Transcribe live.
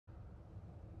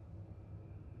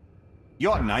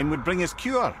Jotunheim would bring us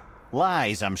cure.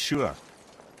 Lies, I'm sure.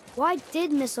 Why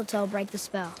did mistletoe break the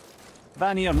spell?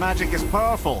 Vanir magic is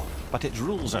powerful, but its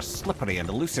rules are slippery and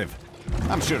elusive.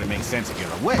 I'm sure it makes sense if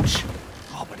you're a witch.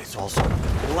 Oh, but it's also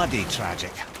bloody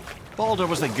tragic. Baldur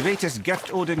was the greatest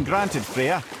gift Odin granted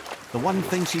Freya, the one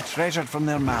thing she treasured from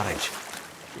their marriage.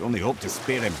 She only hoped to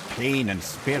spare him pain and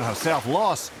spare herself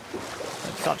loss.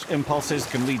 But such impulses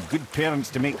can lead good parents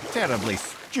to make terribly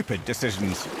stupid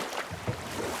decisions.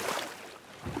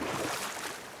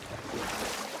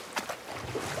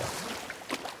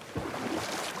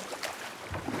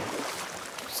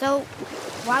 So,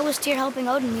 why was Tyr helping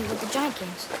Odin meet with the Giant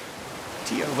Kings?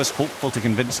 Tyr was hopeful to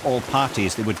convince all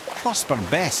parties they would prosper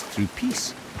best through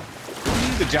peace. He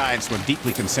knew the giants were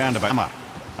deeply concerned about hammer,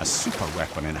 a super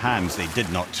weapon in hands they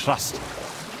did not trust.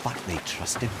 But they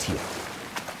trusted Tyr.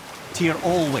 Tyr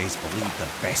always believed the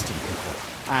best in people,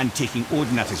 and taking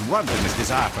Odin at his word in his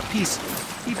desire for peace,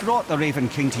 he brought the Raven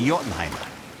King to Jotunheim.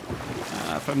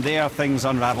 From there, things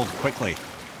unravelled quickly.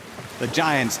 The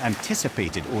giants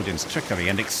anticipated Odin's trickery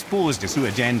and exposed his true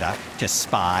agenda to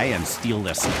spy and steal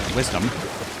their secret wisdom.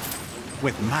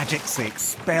 With magics, they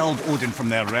expelled Odin from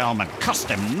their realm and cursed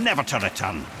him never to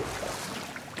return.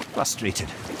 Frustrated,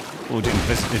 Odin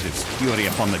visited his fury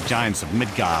upon the giants of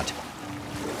Midgard.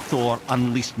 Thor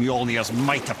unleashed Mjolnir's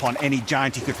might upon any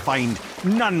giant he could find.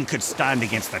 None could stand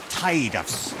against the tide of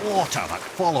slaughter that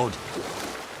followed.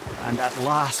 And at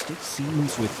last, it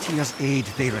seems, with Tyr's aid,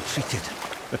 they retreated.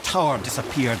 The tower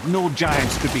disappeared, no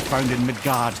giants could be found in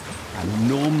Midgard, and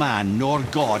no man nor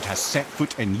god has set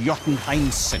foot in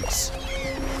Jotunheim since.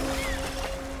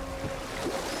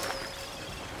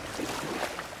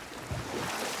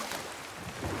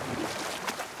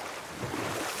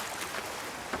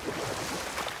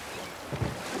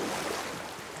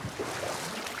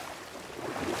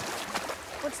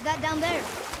 What's that down there?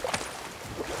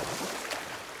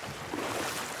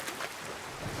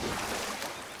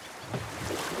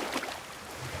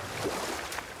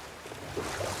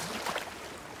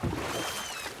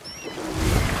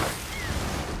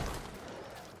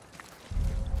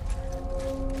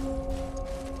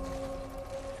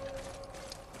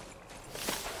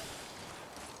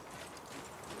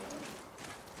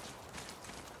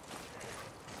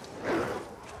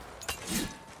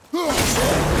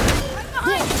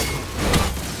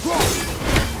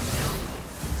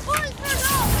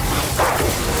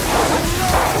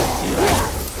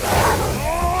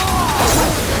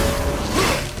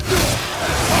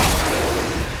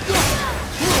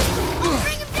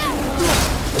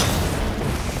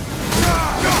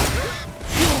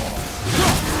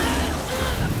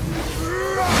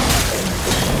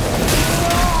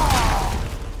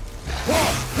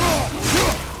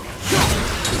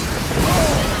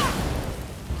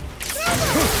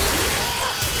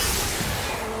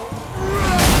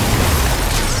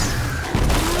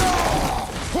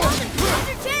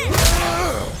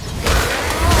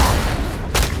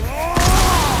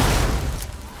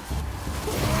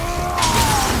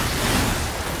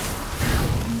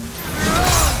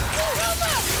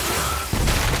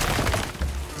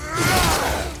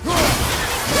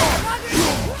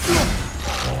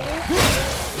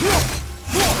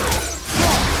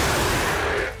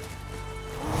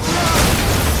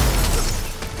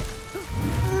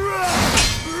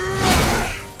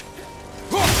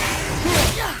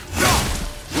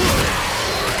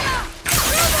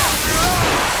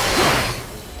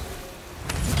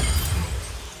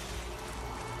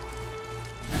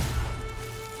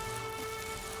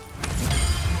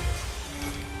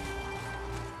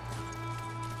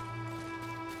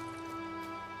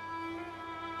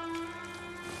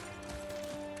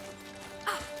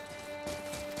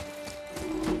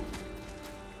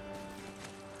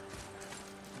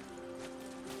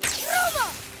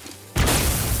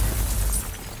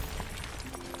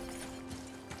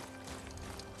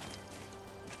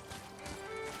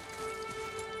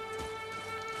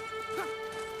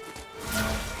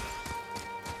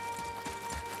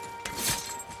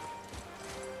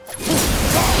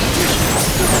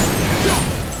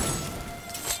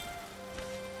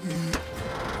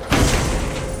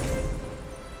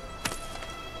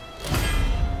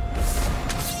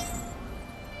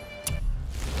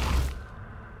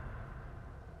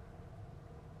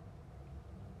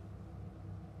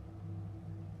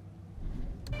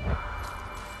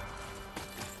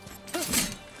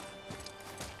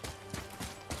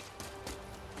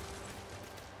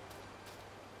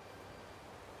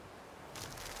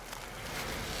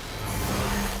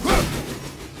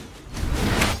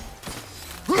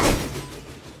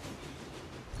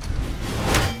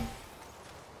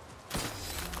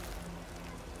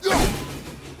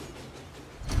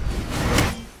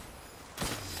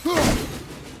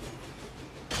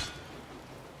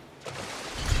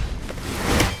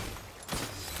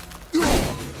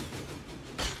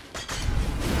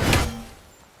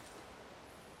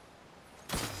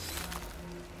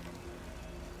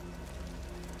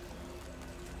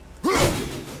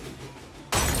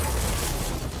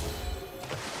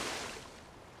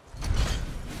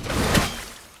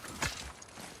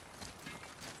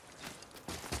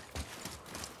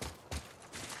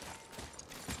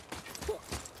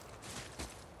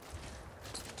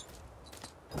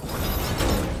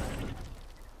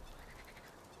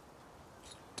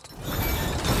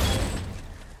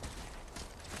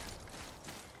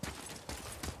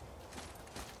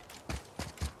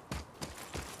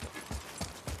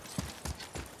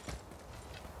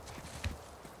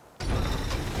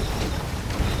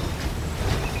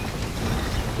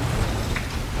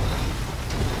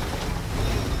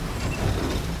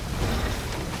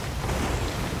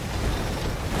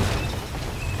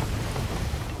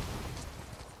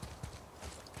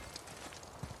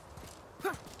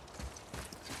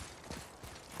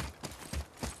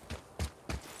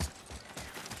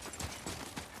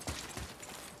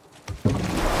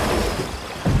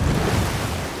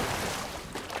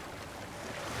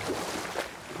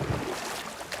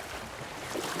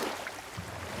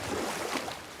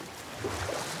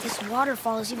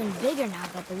 waterfall is even bigger now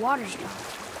that the water's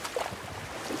dropped.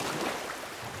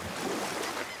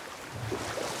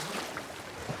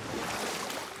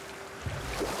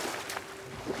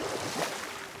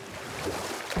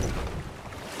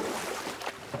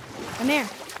 Come here.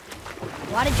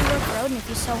 Why did you work for Odin if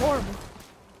he's so horrible?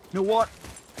 You know what?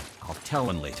 I'll tell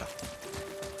him later.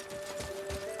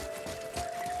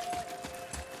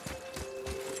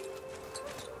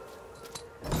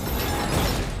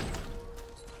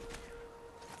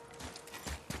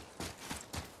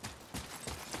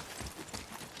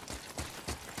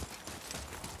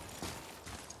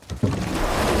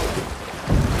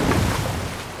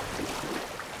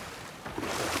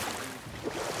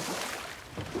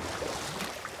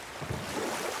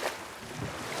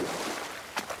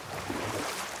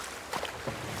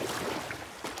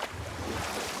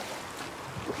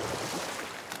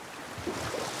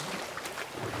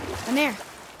 Come here.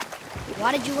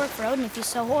 Why did you work for Odin if he's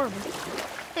so horrible?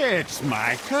 It's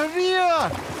my career!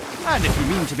 And if you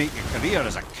mean to make your career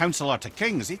as a counsellor to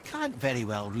kings, you can't very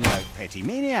well rule out petty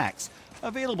maniacs.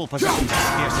 Available positions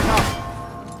are scarce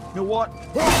enough. You know what?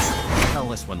 I'll tell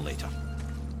this one later.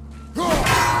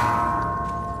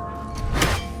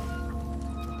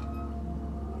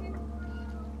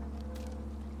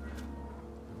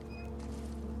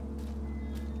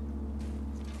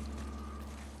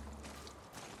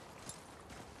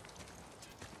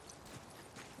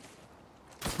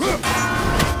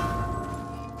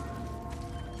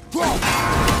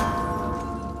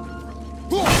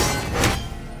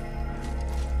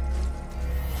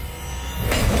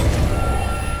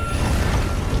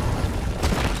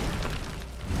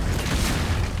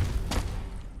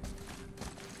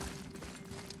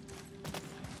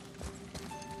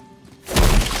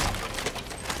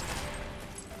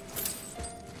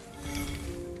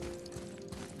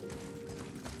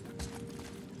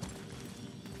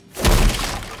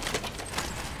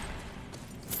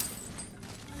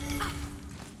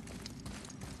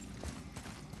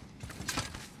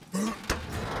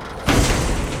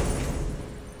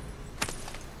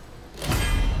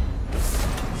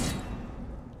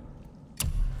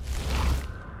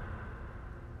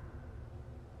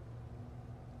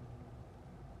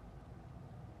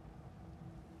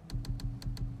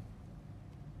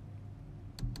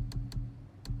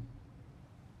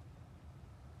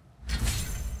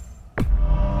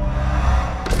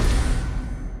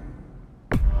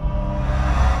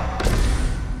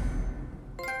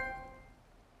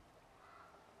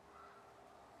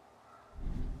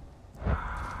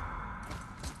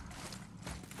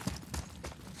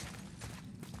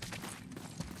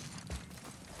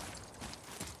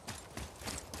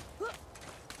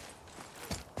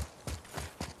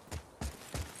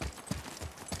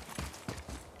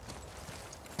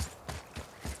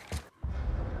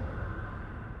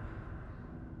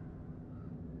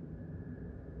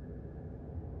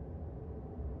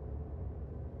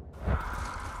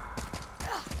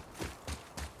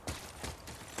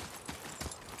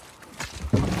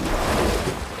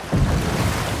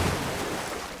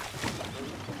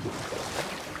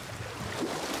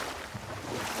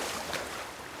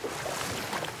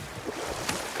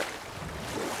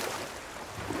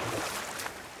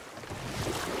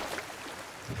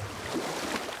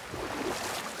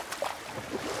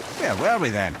 Where were we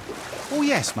then? Oh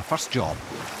yes, my first job.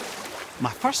 My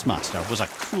first master was a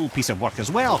cruel piece of work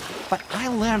as well, but I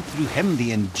learned through him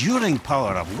the enduring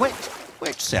power of wit,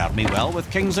 which served me well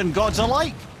with kings and gods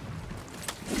alike.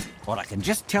 Or I can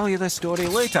just tell you this story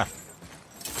later.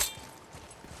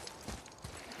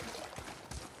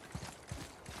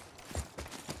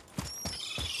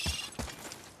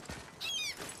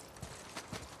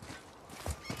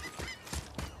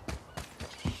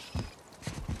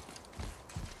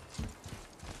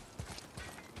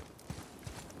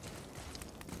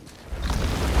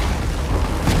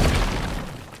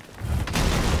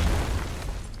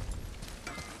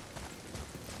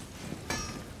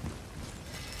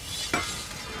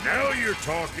 Now you're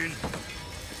talking.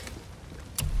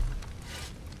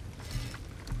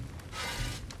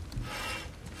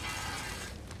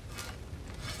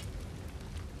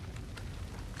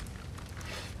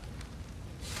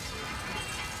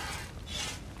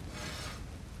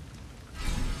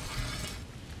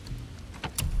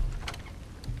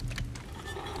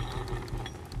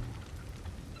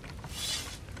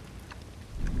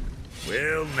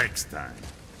 Well, next time.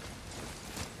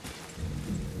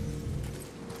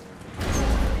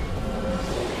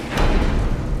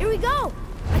 Here we go!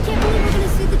 I can't believe we're gonna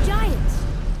see the giants.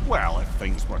 Well, if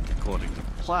things work according to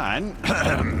plan...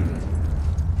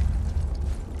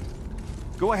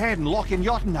 Go ahead and lock in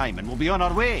Jotunheim and we'll be on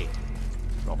our way.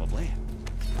 Probably.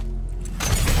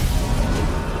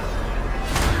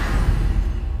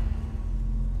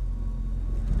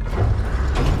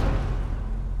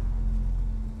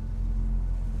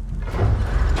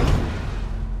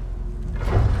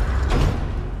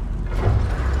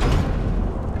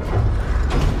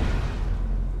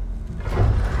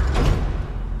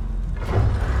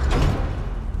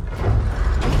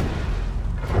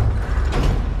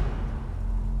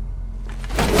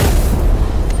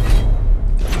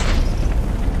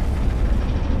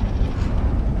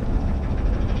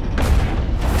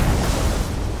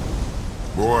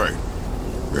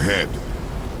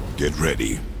 Get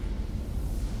ready.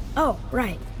 Oh,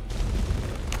 right.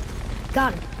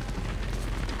 Got it.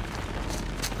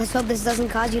 Let's hope this doesn't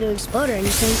cause you to explode or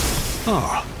anything.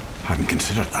 Oh, hadn't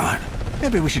considered that.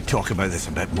 Maybe we should talk about this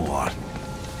a bit more.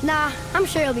 Nah, I'm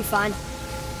sure you'll be fine.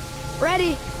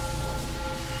 Ready?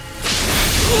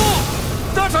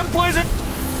 Oh, that's unpleasant!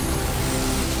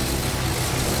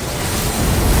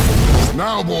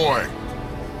 Now, boy!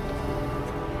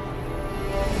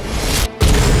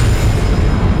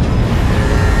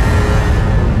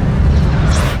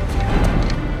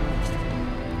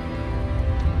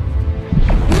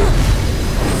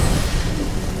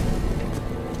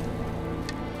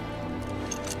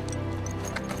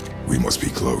 We must be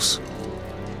close.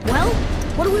 Well,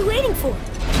 what are we waiting for?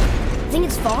 Think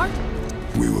it's far?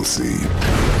 We will see.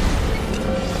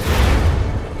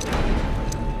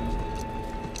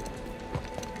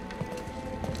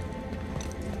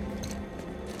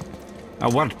 A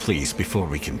word, please, before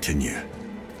we continue.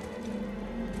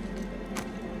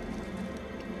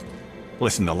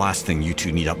 Listen, the last thing you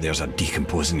two need up there's a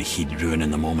decomposing he'd ruin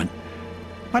in the moment.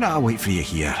 Why don't I wait for you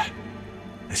here?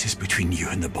 This is between you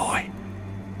and the boy.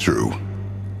 True.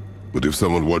 But if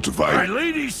someone were to My fight...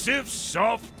 lady sips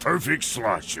soft, perfect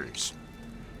sloshers.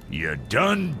 You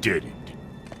done did it.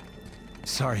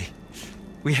 Sorry.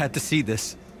 We had to see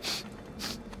this.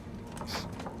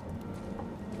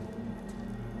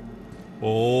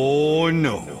 Oh,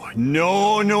 no.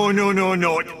 No, no, no, no,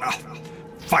 no.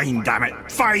 Fine, damn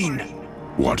it. Fine!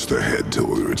 Watch the head till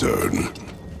we return.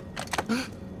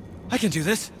 I can do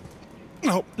this.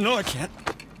 No, I can't.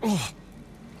 Oh.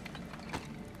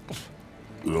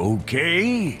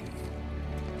 Okay.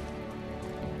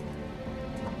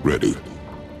 Ready.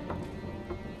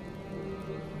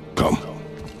 Come.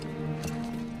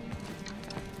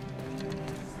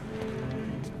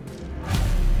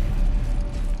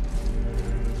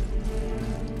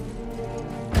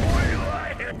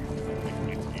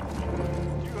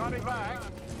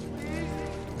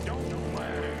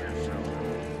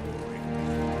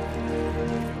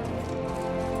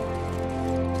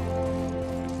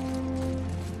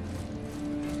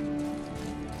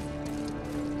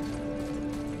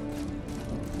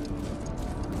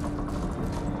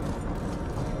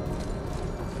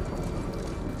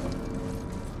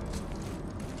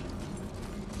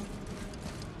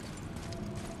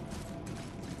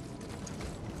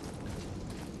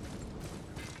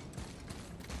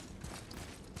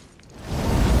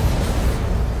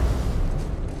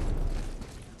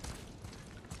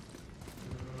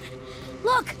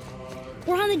 Look!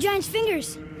 We're on the giant's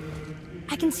fingers.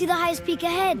 I can see the highest peak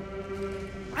ahead.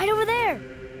 Right over there.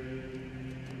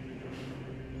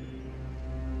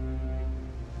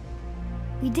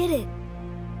 We did it.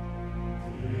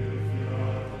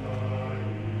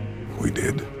 We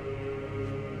did.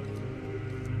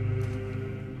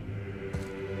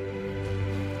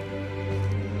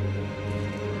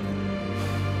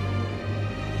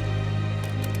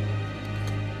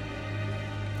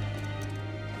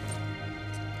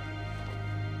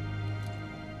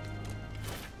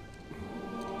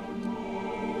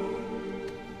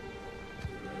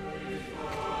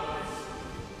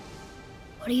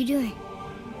 What are you doing?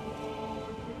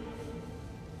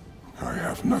 I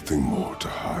have nothing more to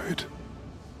hide.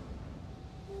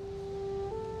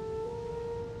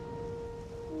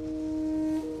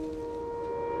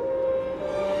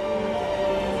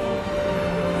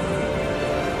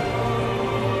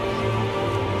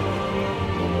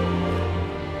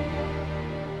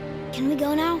 Can we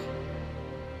go now?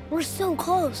 We're so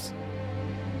close.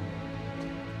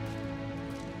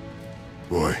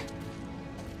 Boy.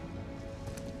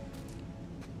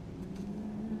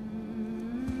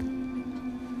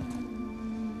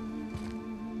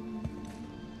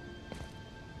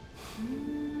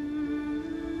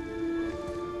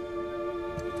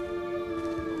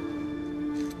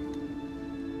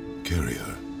 Carry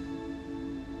her.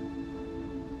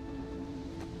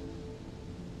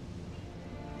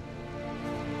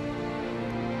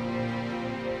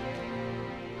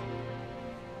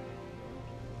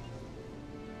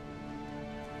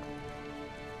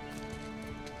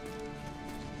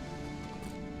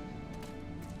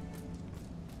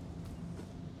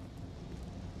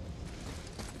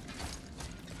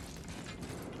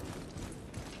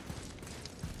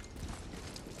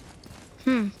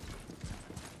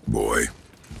 Boy.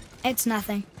 It's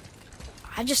nothing.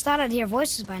 I just thought I'd hear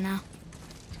voices by now.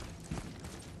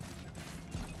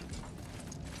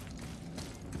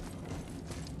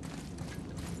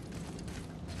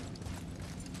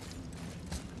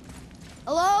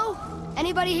 Hello?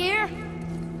 Anybody here?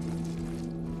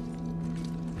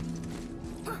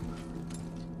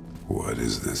 What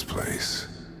is this place?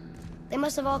 They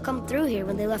must have all come through here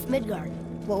when they left Midgard.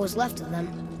 What was left of them.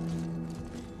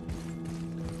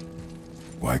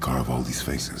 Why carve all these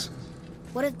faces?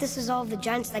 What if this is all the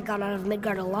giants that got out of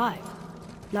Midgard alive?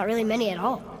 Not really many at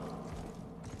all.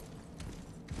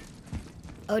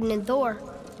 Odin and Thor,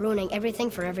 ruining everything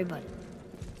for everybody.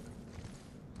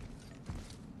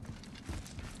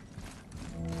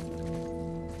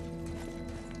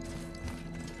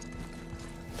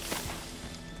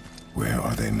 Where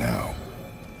are they now?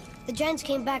 The giants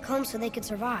came back home so they could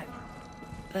survive.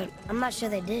 But I'm not sure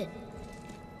they did.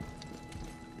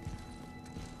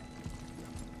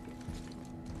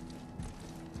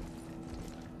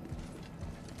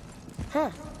 Huh.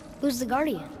 Who's the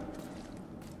Guardian?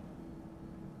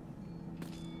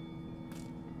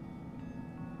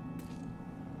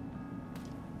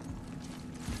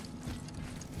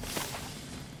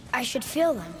 I should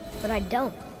feel them, but I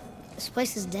don't. This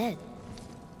place is dead.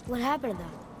 What happened to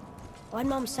them? Why'd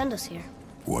Mom send us here?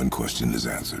 One question is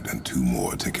answered, and two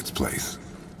more take its place.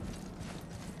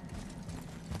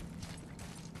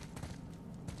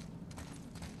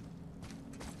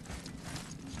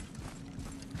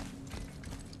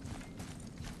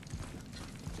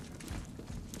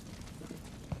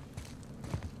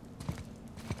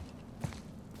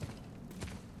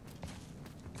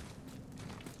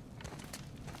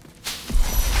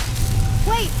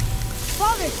 Wait!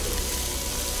 Father!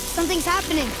 Something's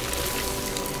happening!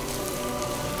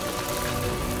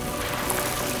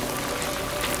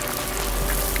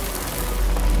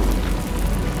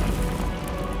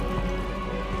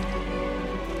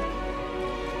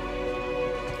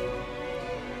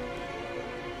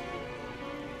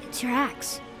 It's your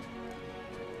axe.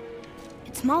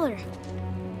 It's Mother.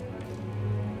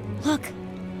 Look!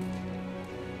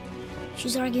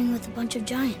 She's arguing with a bunch of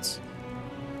giants.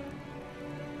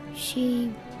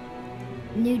 She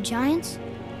knew giants?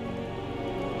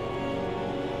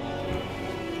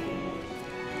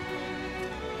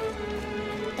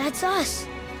 That's us.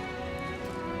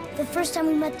 The first time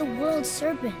we met the world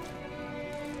serpent.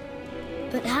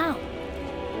 But how?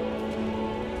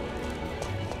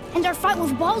 And our fight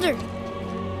with Baldur.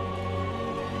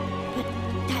 But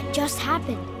that just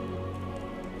happened.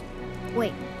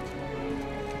 Wait.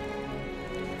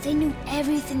 They knew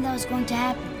everything that was going to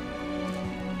happen.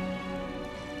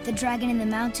 The dragon in the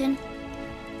mountain,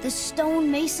 the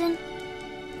stone mason,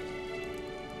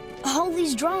 all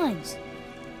these drawings.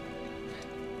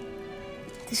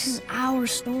 This is our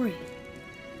story.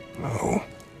 No.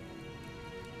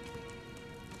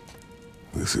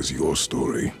 This is your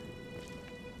story.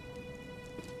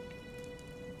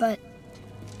 But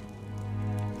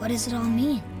what does it all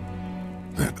mean?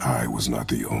 That I was not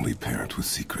the only parent with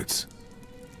secrets.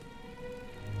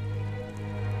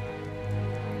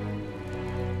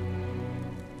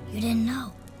 You didn't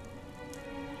know.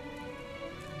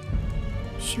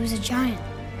 She was a giant.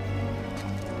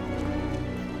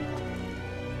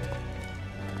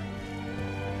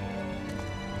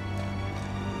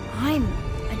 I'm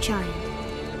a giant.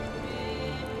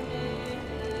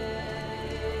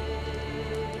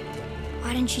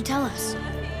 Why didn't she tell us?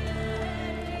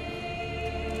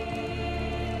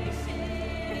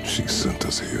 She sent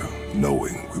us here,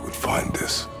 knowing we would find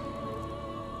this.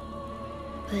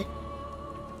 But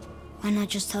why not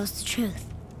just tell us the truth?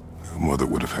 Your mother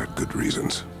would have had good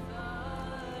reasons.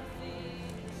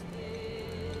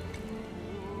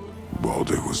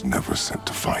 Baldur was never sent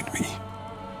to find me.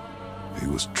 He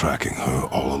was tracking her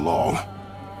all along,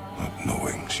 not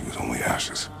knowing she was only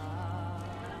ashes.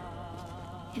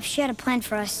 If she had a plan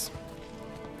for us,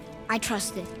 I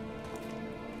trust it.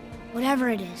 Whatever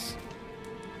it is.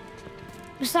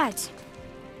 Besides,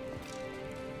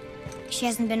 she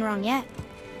hasn't been wrong yet.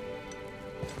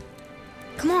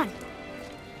 Come on.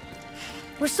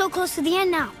 We're so close to the end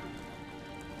now.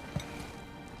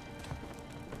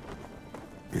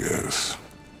 Yes.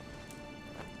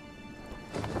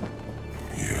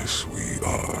 Yes, we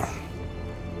are.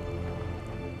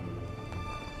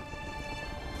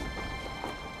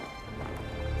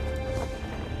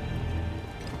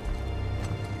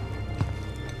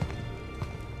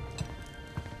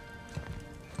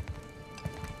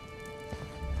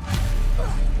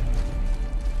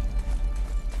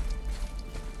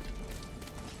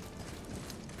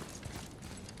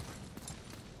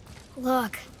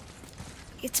 Look,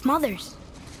 it's Mother's.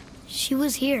 She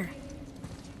was here.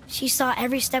 She saw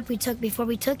every step we took before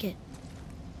we took it.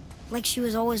 Like she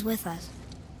was always with us.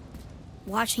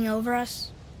 Watching over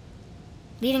us.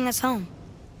 Leading us home.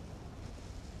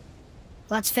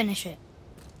 Let's finish it.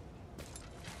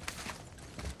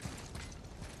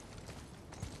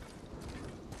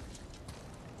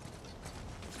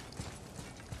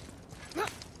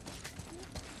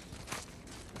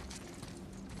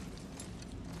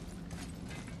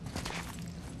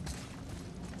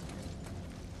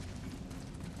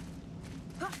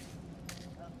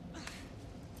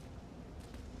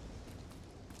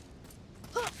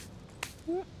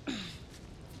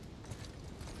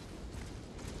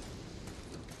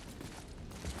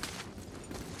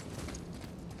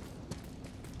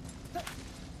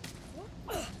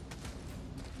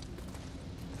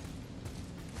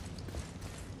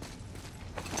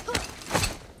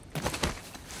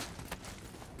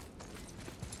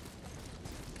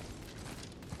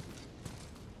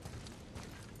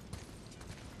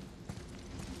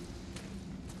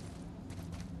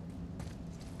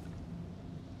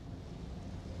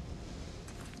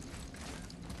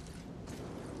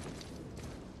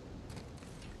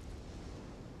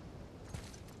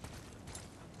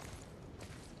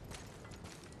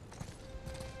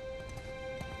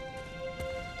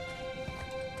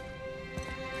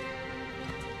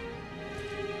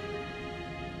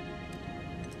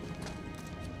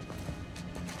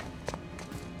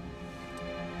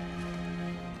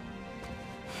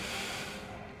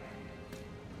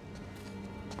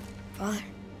 Father?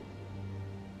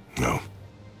 No.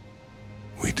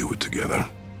 We do it together.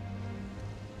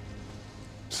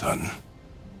 Son.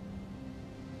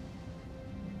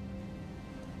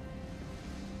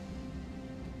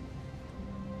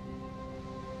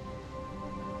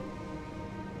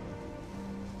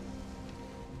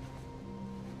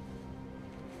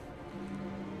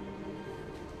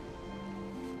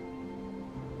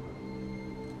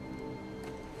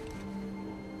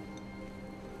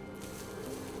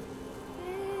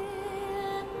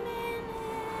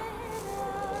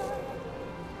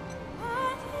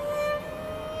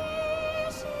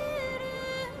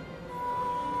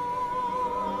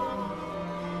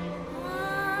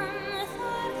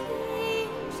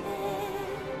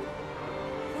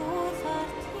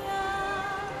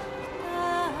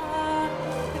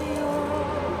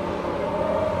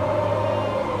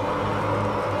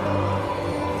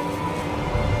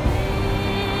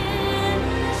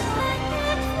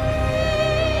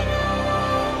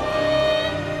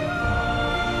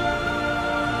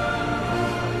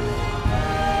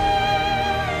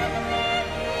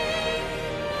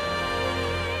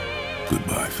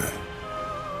 Goodbye, Faye.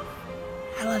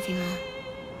 I love you, Mom.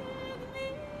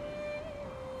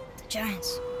 The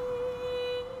Giants.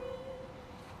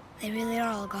 They really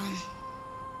are all gone.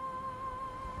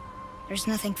 There's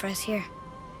nothing for us here.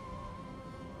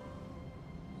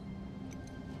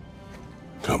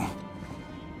 Come.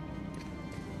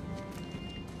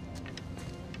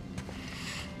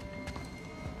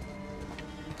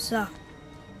 So,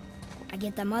 I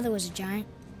get that Mother was a giant,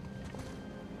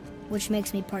 which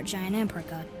makes me part giant and part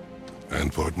god.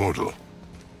 And part mortal.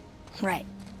 Right.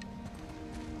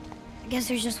 I guess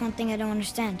there's just one thing I don't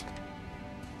understand.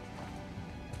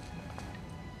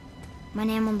 My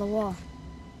name on the wall.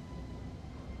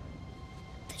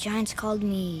 The Giants called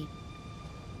me...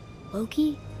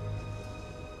 Loki?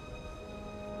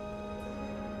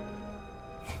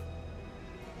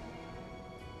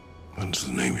 That's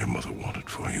the name your mother wanted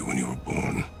for you when you were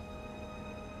born.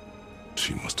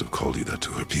 She must have called you that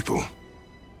to her people.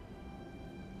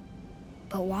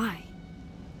 But why?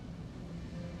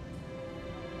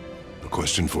 A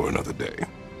question for another day.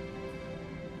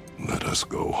 Let us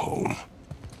go home.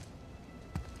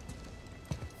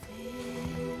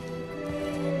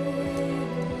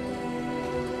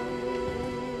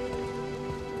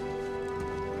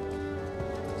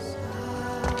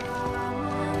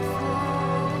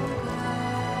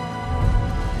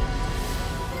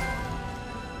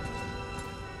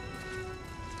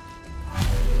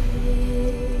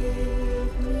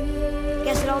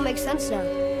 Guess it all makes sense now.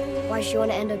 Why she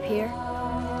want to end up here,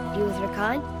 be with her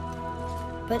kind.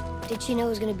 But did she know it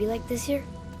was going to be like this here?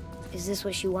 Is this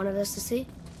what she wanted us to see?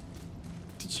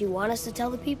 Did she want us to tell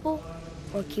the people,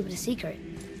 or keep it a secret?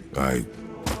 I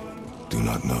do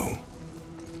not know.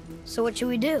 So what should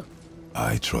we do?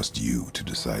 I trust you to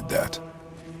decide that.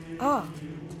 Oh.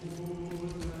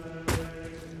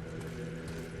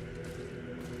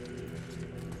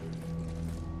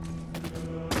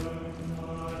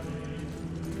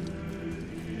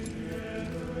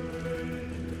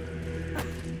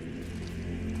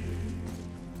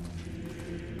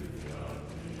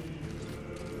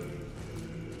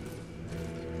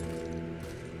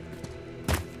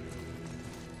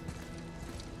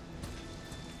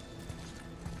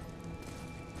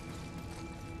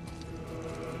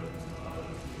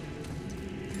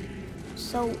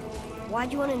 So,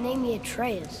 why'd you want to name me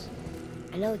Atreus?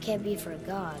 I know it can't be for a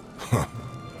god.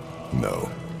 No.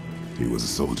 He was a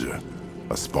soldier.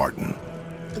 A Spartan.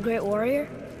 A great warrior?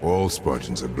 All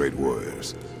Spartans are great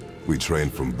warriors. We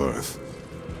trained from birth.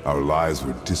 Our lives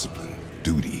were discipline,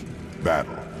 duty,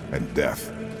 battle, and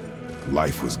death.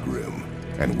 Life was grim,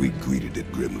 and we greeted it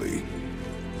grimly.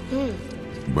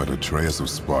 But Atreus of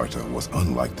Sparta was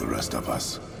unlike the rest of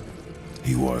us.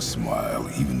 He wore a smile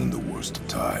even in the worst of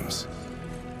times.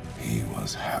 He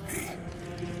was happy.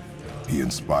 He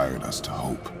inspired us to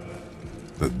hope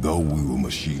that though we were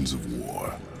machines of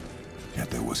war,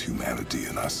 yet there was humanity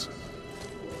in us.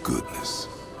 Goodness.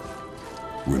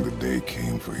 When the day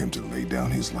came for him to lay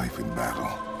down his life in battle,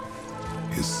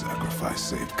 his sacrifice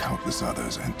saved countless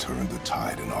others and turned the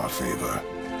tide in our favor.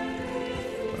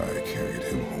 I carried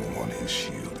him home on his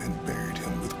shield and buried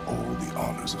him with all the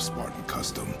honors of Spartan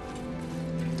custom.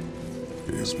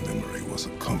 His memory was a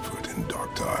comfort in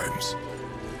dark times.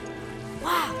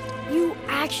 Wow, you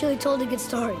actually told a good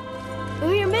story.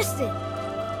 We missed it.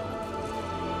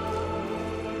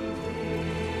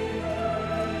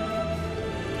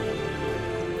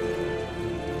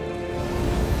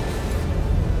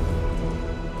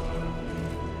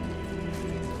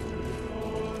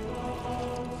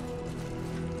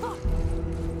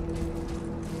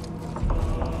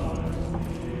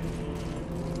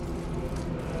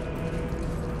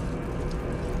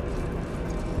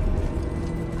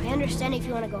 understand if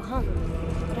you want to go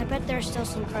home, but I bet there are still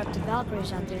some corrupted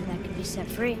Valkyries out there that could be set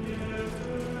free.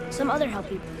 Some other help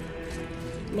people.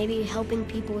 Maybe helping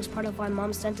people was part of why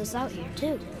Mom sent us out here,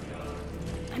 too.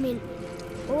 I mean,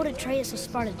 what would Atreus of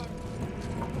Sparta do?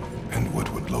 And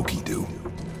what would Loki do?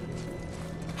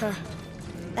 Huh.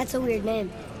 That's a weird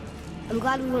name. I'm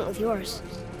glad we went with yours.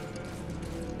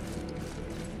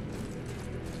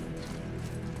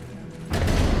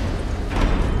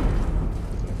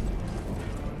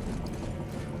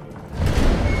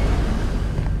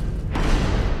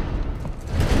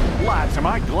 Lads, am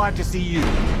I glad to see you.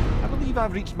 I believe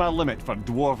I've reached my limit for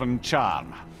dwarven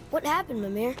charm. What happened,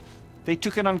 Mimir? They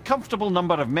took an uncomfortable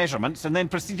number of measurements and then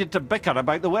proceeded to bicker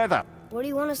about the weather. Where do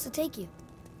you want us to take you?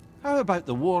 How about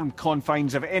the warm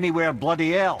confines of anywhere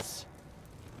bloody else?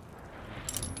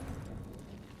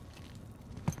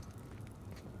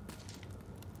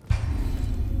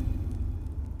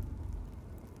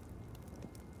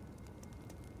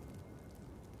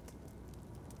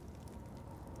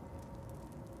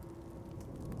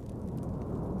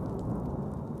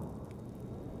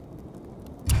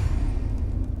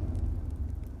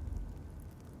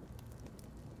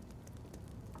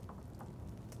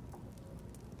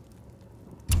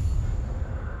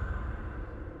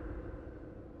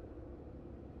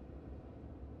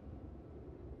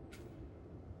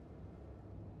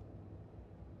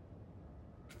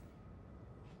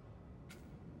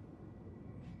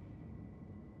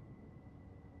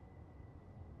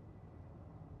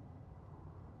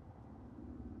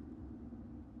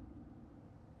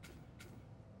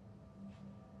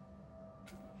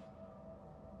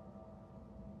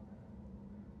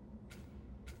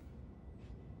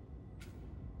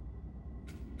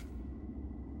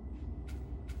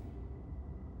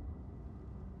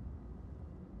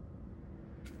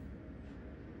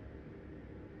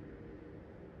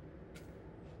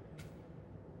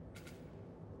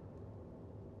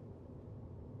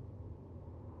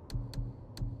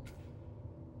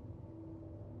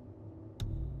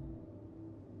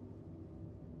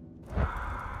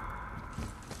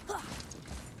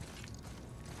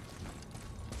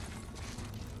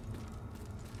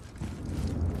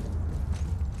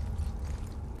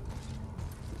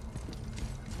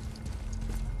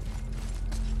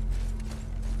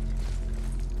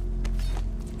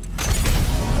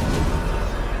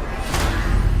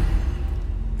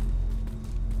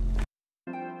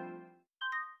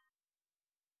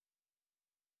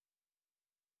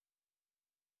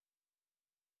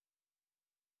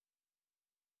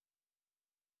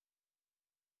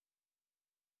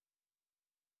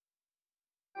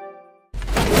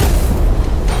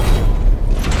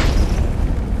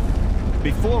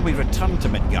 Before we return to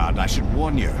Midgard, I should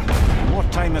warn you. More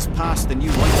time has passed than you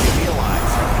likely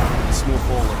realize. The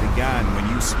snowfall that began when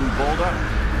you slew Baldur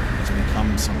has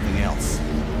become something else.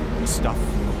 The stuff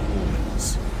of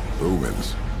omens.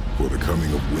 Omens for the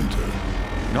coming of winter.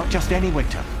 Not just any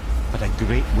winter, but a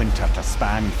great winter to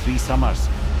span 3 summers.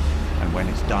 And when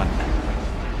it's done,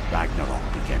 Ragnarok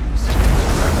begins.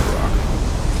 Ragnarok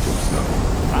from snow.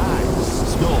 Aye,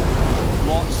 snow.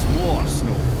 Lots more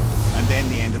snow. And then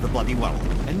the end of the bloody world,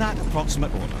 in that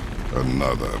approximate order.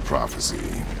 Another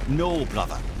prophecy. No,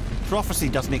 brother. Prophecy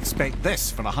doesn't expect this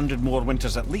for 100 more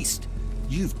winters at least.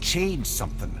 You've changed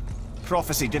something.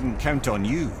 Prophecy didn't count on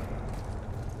you.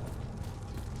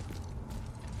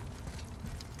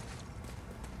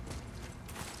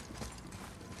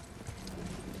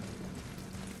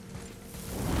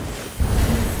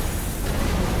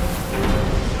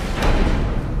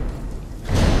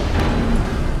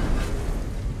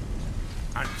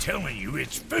 Telling you,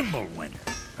 it's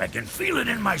Fimbulwinter. I can feel it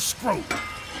in my scrotum.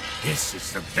 This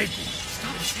is the big one.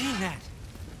 Stop saying that.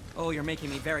 Oh, you're making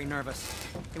me very nervous.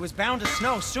 It was bound to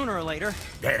snow sooner or later.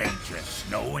 That ain't just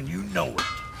snow, and you know it.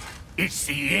 It's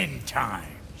the end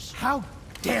times. How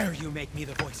dare you make me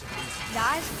the voice of reason?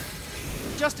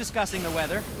 Guys? Just discussing the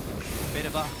weather. Bit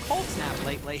of a cold snap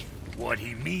lately. What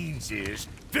he means is,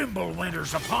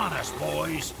 Fimbulwinter's upon us,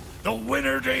 boys. The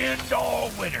winter to end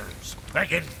all winters. I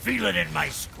can feel it in my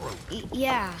scrotum.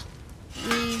 Yeah.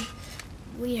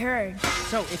 We heard.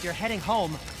 So, if you're heading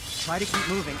home, try to keep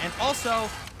moving, and also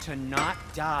to not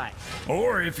die.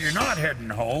 Or if you're not heading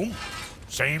home,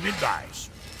 same advice.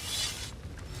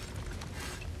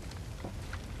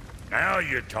 Now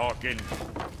you're talking.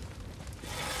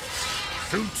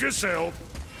 Suit yourself.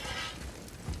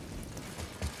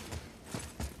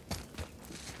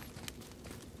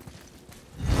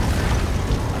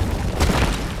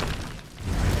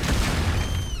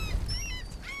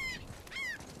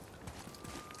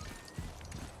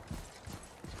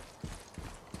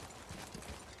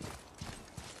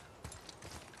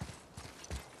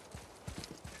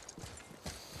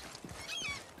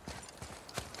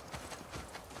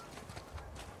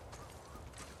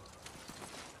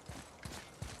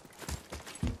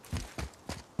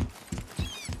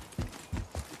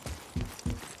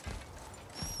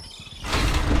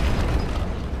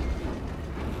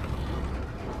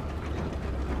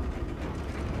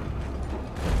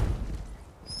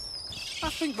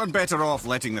 think we're better off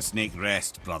letting the snake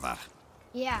rest, brother.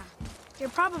 Yeah, you're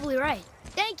probably right.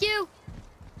 Thank you!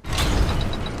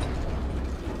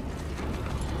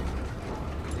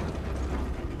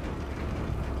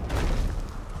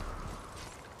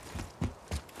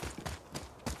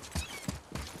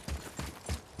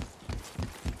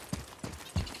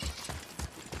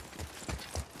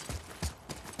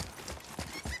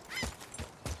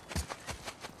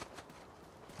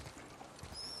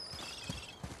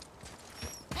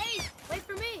 Hey, wait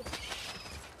for me!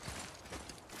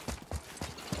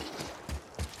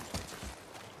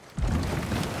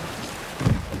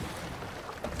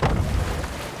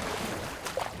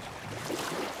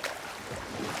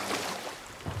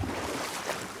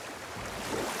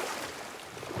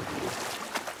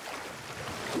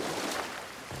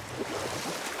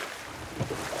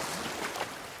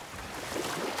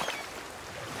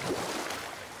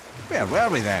 Where were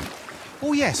we then?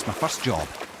 Oh yes, my first job.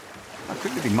 I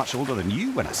couldn't have been much older than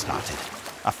you when I started.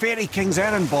 A fairy king's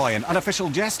errand boy and unofficial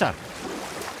jester.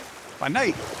 By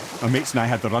night, my mates and I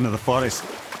had the run of the forest.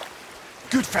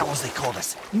 Good fellows they called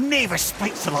us. Knavish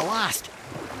spites to the last.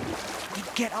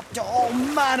 We'd get up to all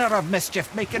manner of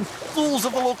mischief, making fools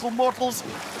of the local mortals.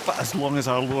 But as long as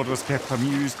our lord was kept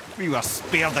amused, we were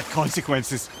spared the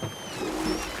consequences.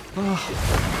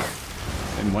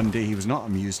 Then one day he was not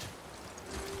amused.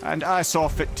 And I saw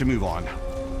fit to move on.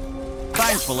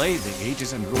 Thankfully, the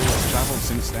ages and roads travelled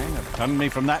since then have turned me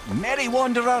from that merry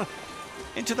wanderer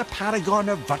into the paragon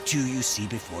of virtue you see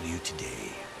before you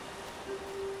today.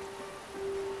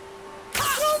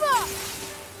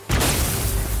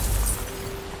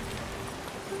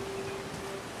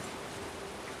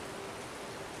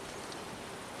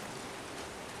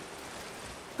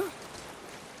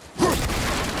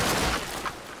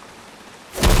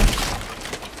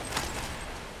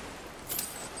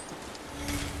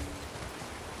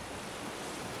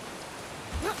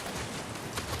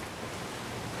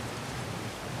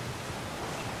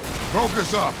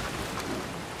 Focus up!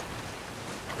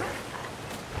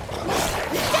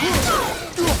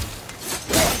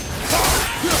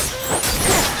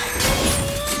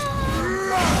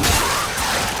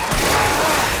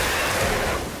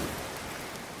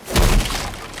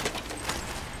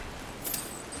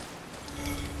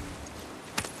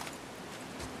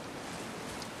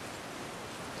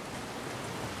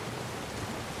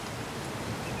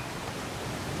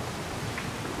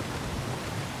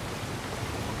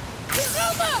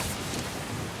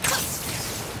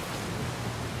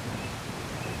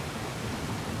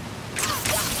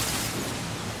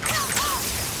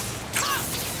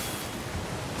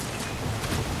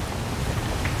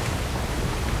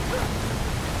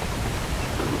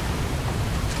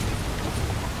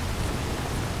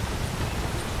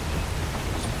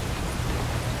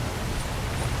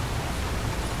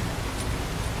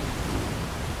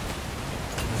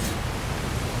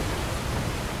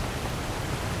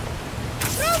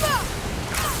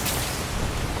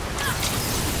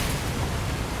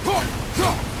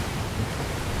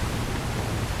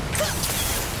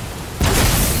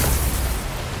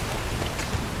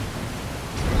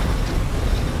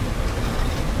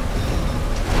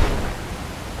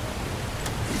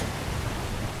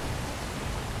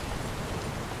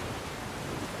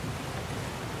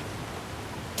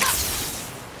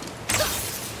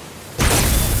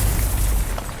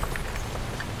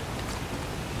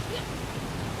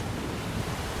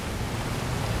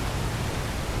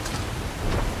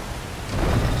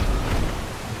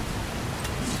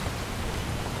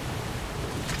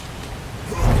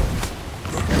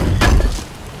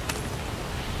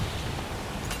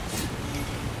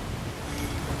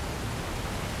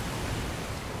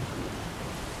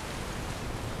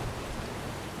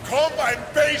 Come and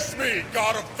face me,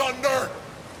 God of Thunder!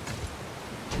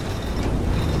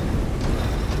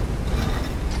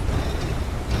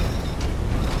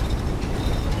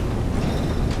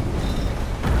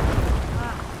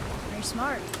 Very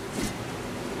smart.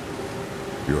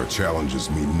 Your challenges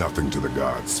mean nothing to the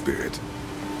gods, Spirit.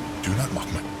 Do not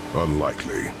mock me.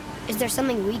 Unlikely. Is there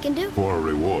something we can do? For a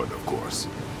reward, of course.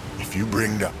 If you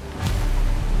bring the...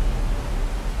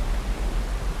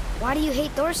 Why do you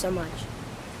hate Thor so much?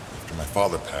 After my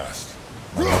father passed,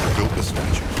 my mother built this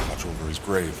statue to watch over his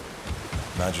grave.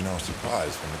 Imagine our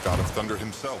surprise when the God of Thunder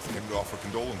himself came to offer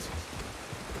condolences. I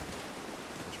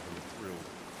was really thrilled.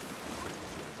 Quickly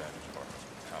took advantage of our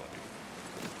hospitality.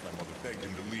 My mother begged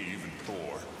him to leave, and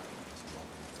Thor...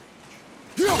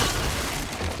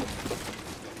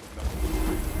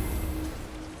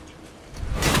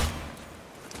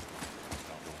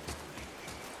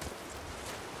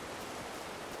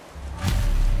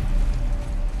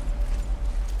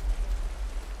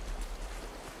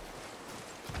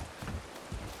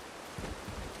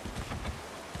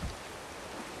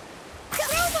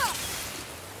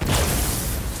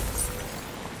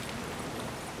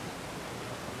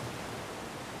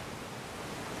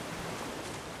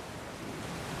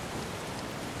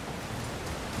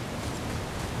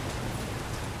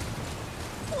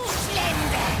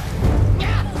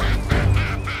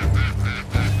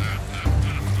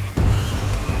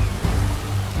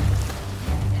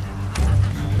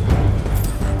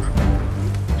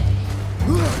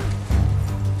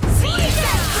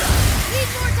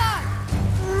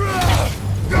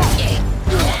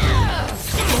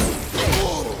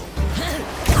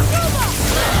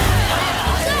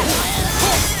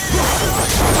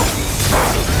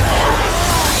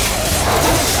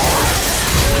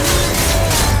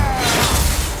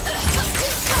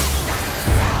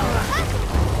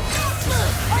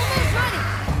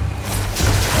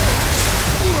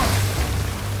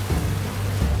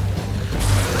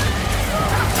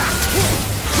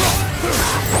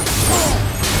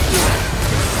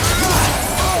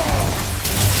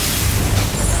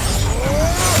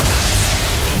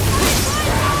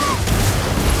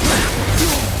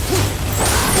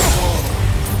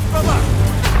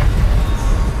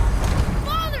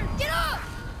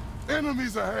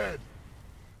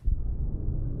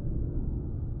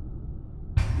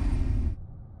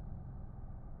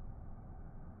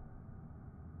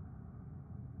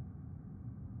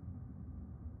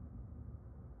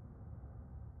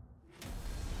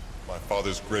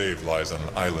 father's grave lies on an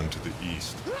island to the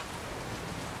east.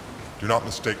 Do not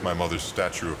mistake my mother's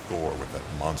statue of Thor with that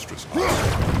monstrous eye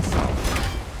to the south.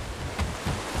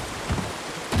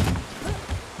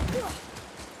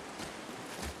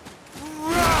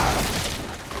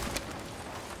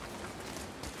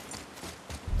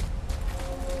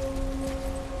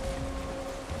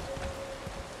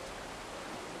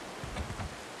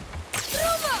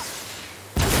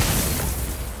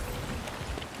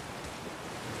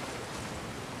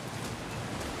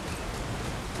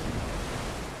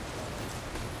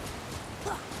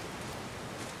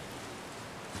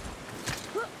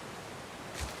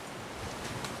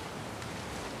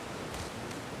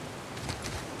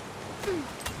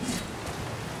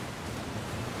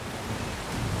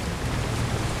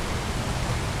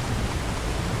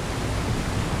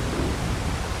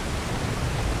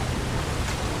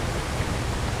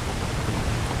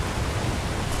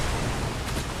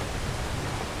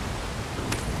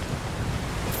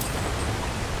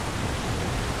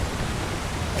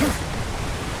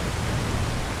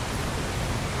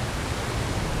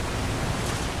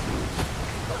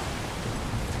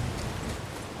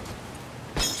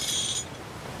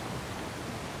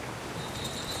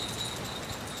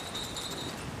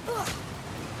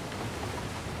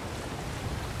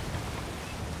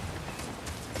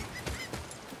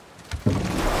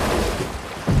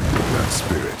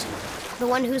 The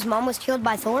one whose mom was killed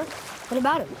by Thor? What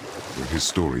about him? Let his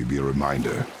story be a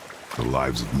reminder. The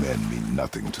lives of men mean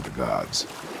nothing to the gods.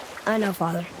 I know,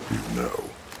 Father. You know.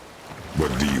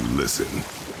 But do you listen?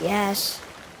 Yes.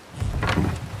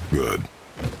 Good.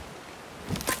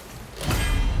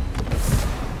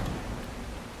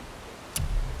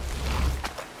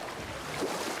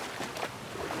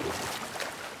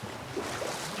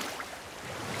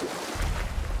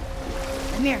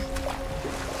 Amir,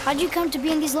 how'd you come to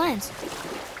be in these lands?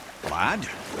 Lad,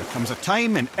 there comes a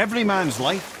time in every man's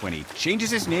life when he changes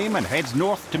his name and heads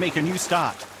north to make a new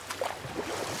start.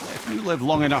 If you live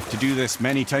long enough to do this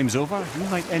many times over, you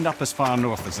might end up as far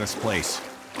north as this place.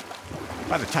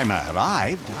 By the time I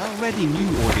arrived, I already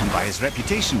knew Odin by his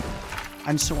reputation,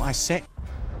 and so I set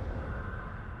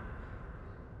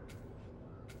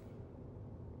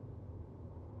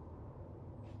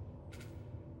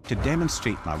to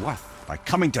demonstrate my worth by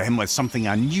coming to him with something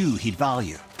I knew he'd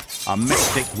value. A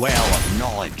mystic well of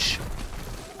knowledge.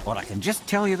 Or I can just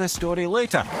tell you this story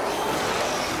later.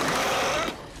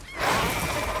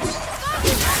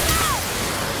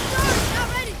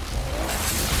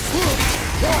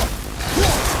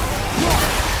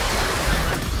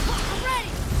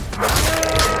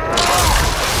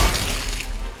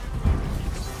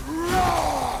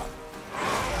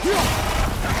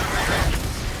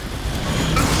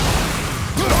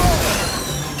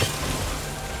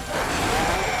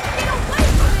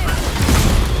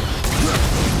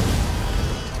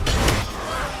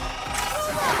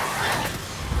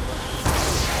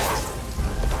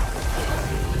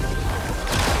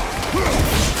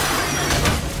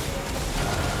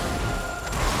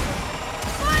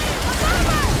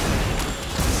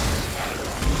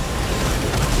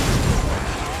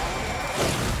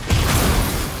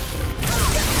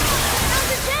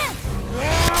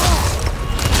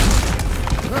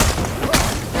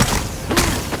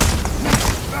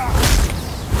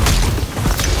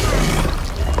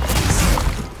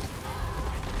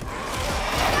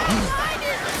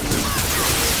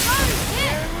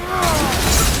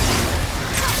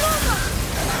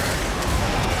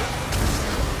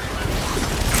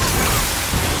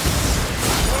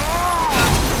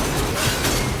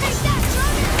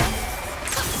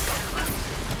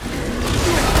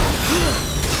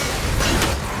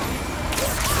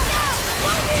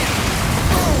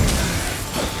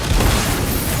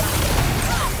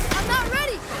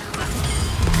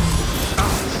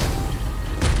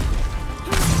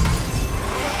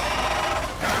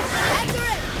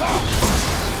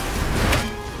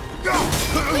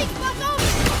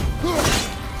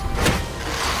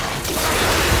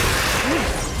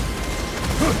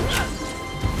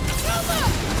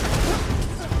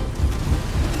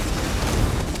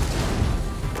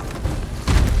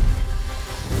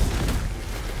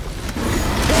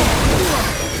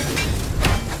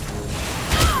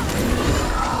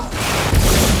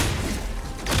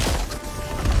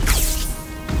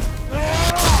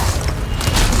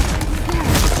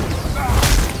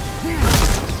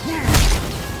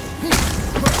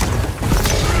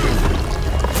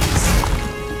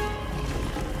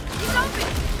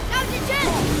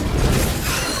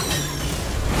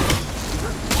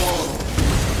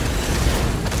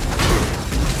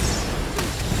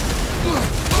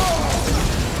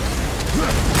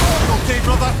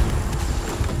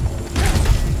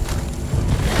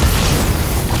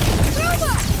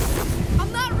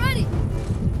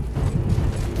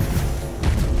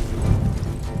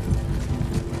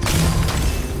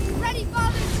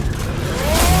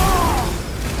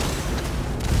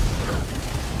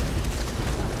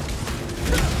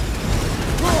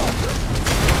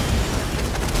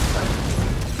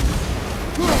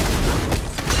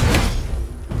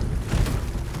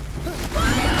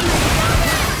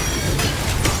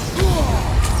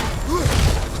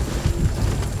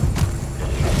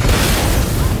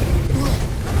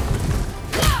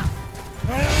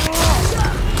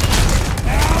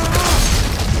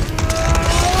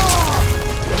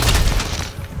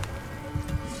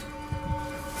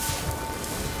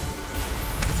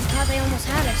 thought they almost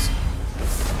had us.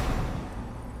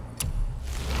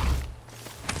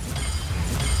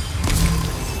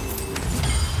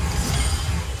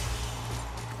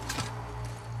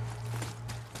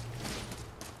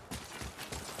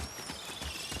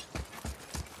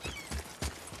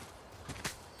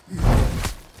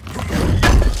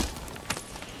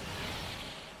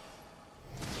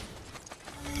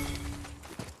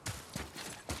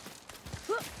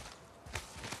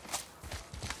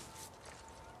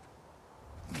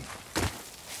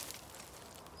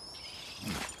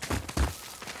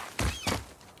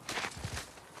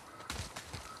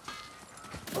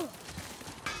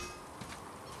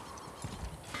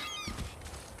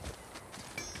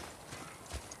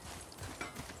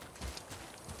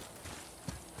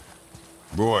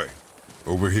 Boy,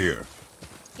 over here.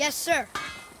 Yes, sir.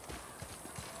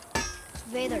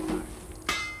 Vatherdar.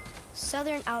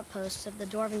 Southern outposts of the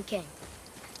Dwarven King.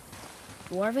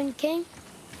 Dwarven King?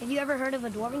 Have you ever heard of a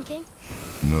Dwarven King?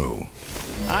 No.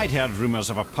 I'd heard rumours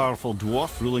of a powerful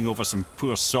dwarf ruling over some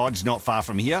poor sods not far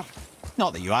from here.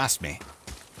 Not that you asked me.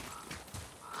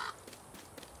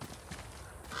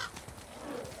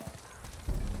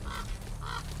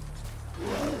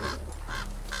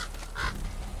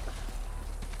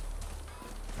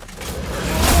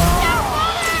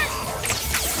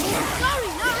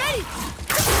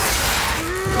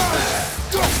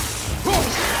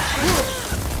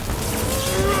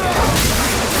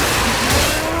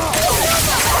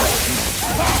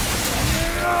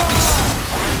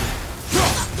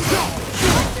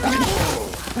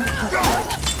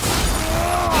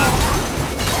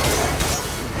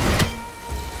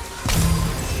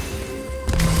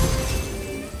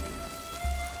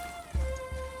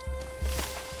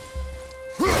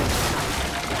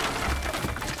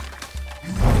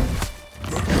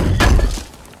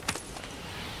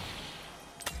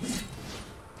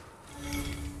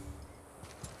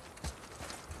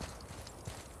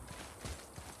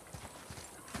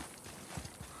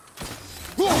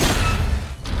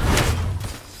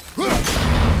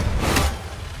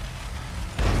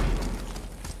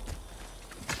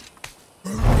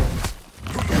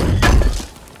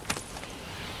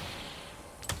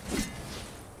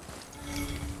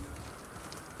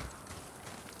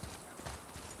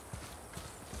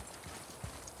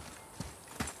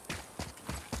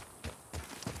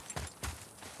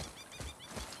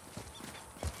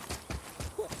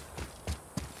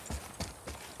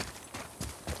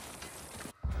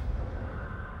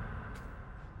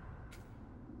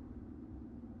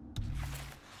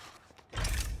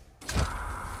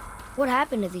 What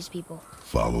happened to these people?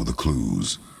 Follow the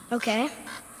clues. Okay.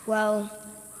 Well,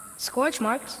 scorch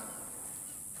marks.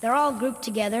 They're all grouped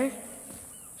together.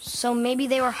 So maybe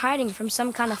they were hiding from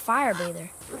some kind of fire bather.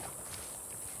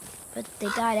 But they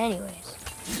died anyways.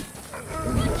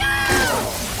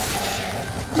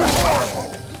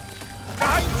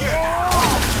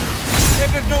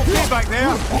 There's no feedback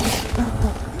there.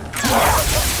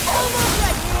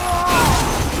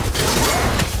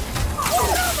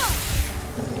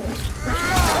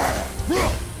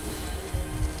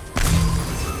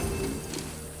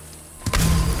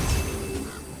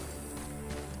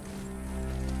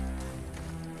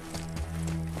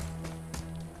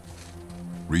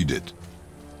 Read it.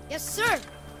 Yes, sir.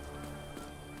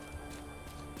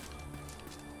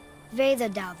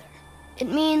 Vatherdar. It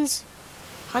means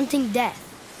hunting death.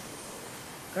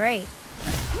 Great.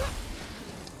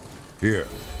 Here.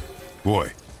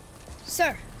 Boy.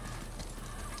 Sir.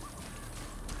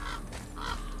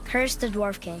 Curse the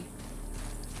Dwarf King.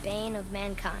 Bane of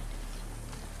mankind.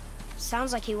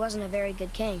 Sounds like he wasn't a very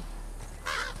good king.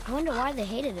 I wonder why they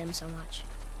hated him so much.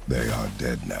 They are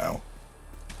dead now.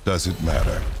 Does it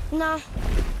matter? No,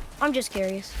 I'm just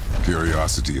curious.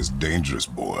 Curiosity is dangerous,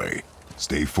 boy.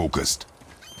 Stay focused.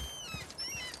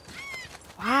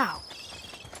 Wow.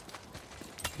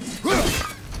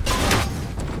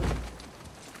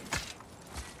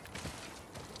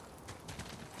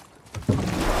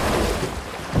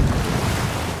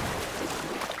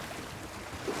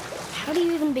 How do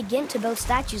you even begin to build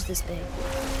statues this big?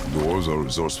 Dwarves are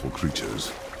resourceful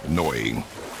creatures. Annoying,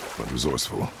 but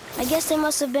resourceful. I guess they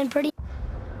must have been pretty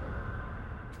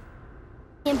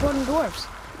important dwarves.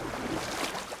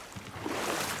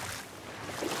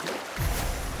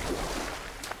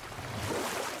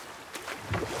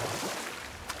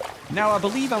 Now, I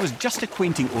believe I was just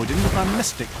acquainting Odin with my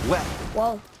mystic well.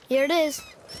 Well, here it is.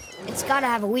 It's gotta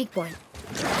have a weak point.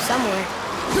 Somewhere.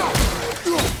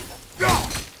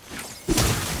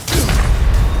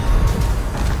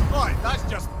 Right, that's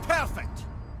just perfect.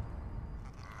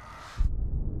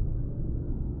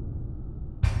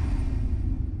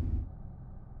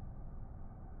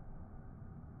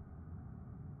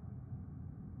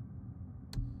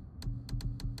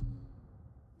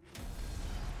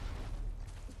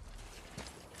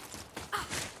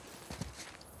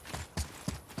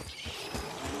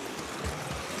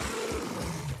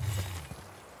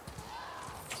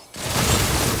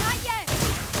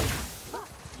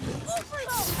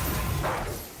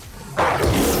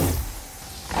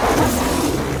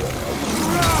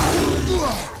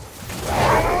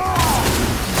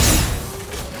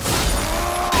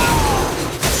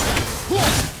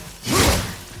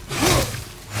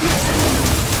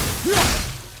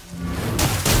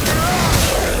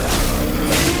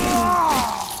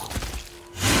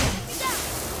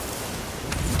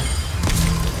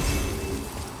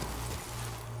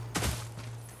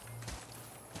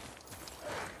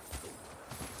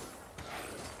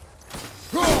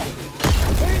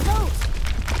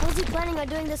 planning on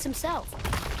doing this himself?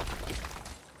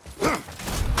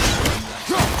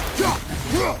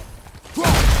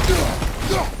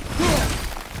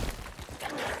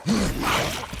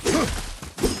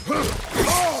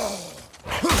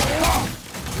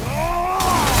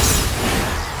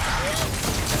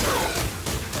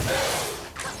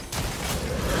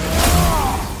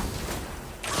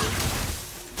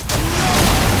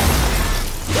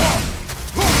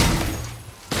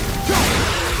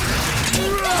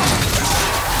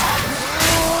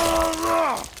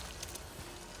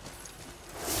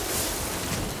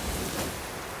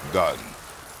 Done.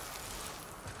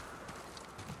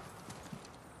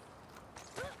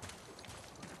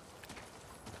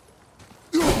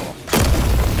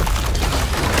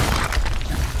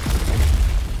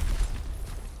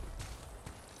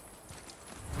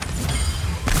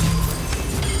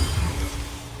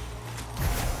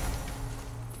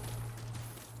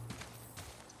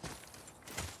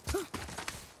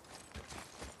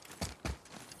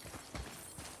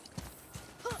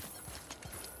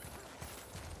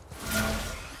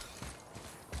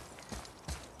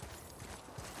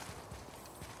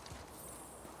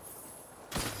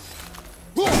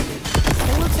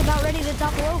 It looks about ready to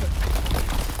topple over.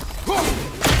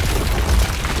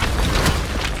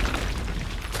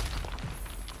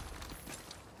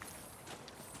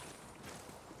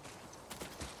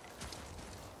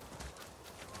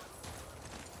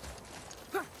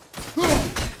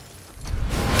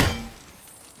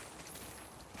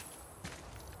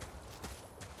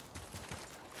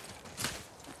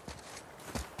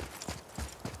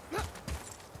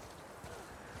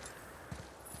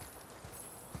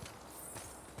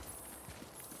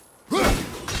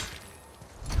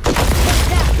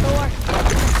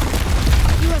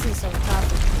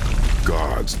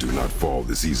 Gods do not fall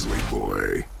this easily,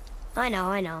 boy. I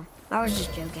know. I was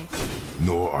just joking.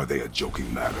 Nor are they a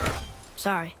joking matter.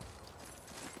 Sorry.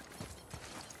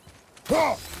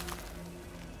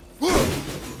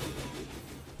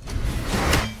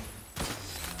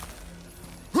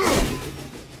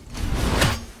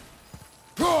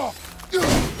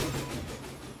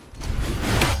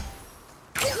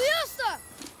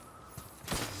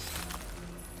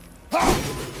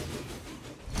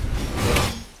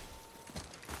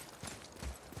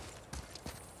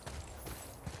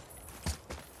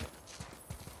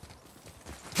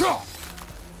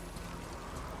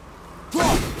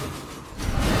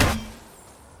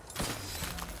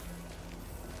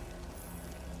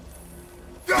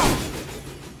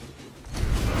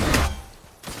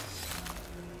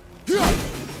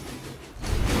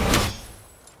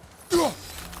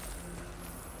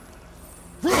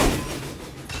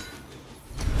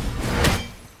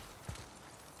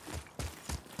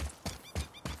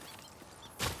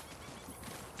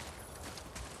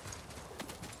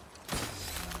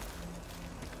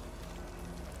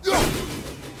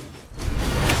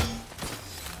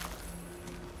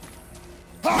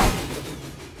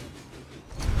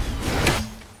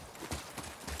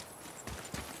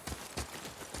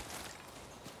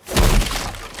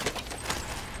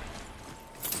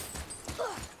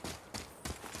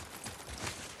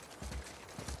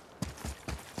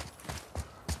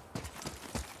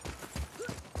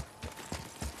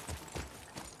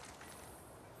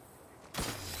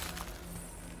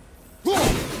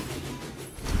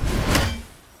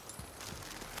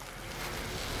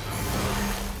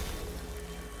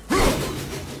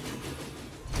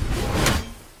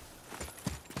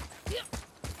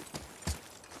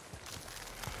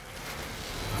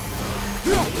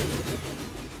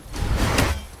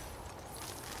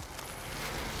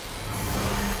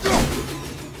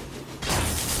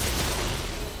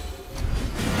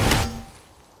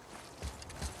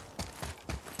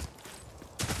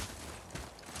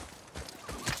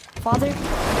 Father,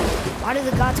 why do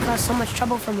the gods cause so much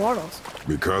trouble for mortals?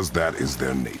 Because that is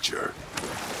their nature.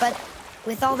 But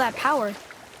with all that power,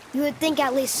 you would think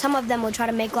at least some of them would try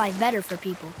to make life better for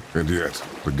people. And yet,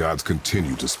 the gods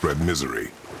continue to spread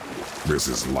misery. This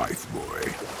is life,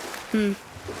 boy.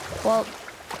 Well,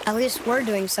 at least we're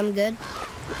doing some good,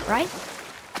 right?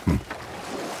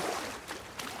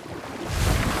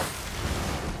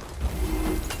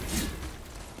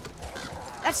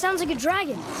 That sounds like a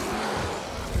dragon.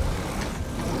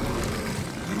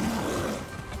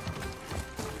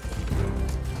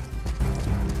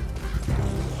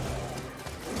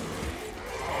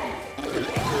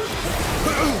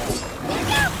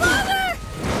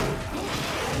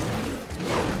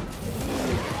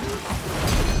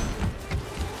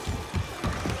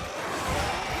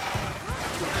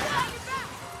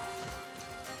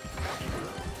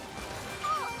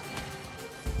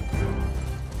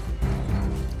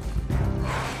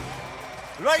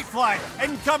 Right flank,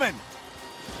 incoming!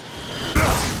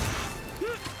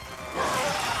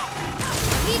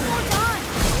 Need more time!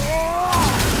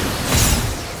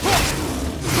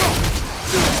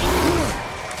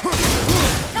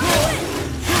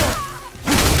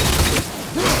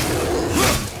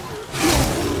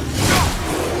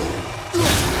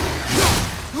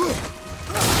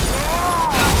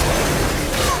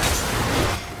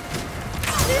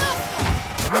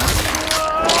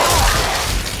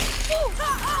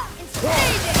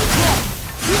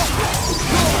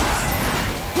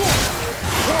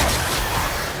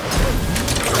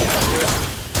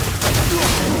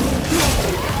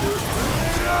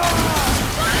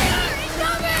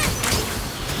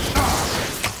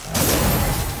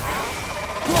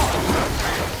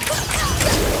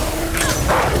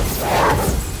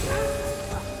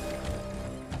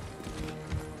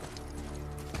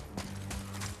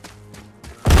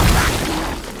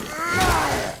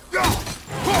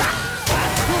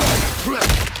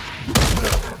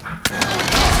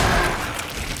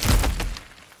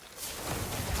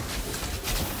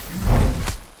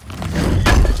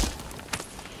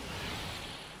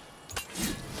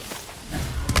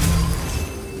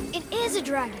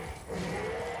 Dragon.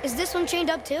 Is this one chained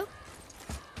up too?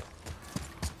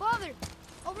 Father,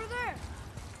 over there.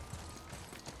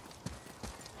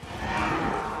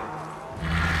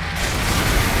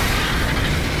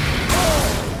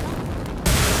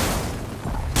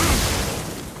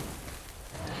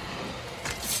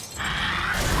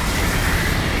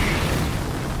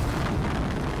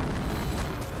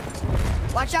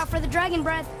 Watch out for the dragon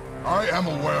breath. I am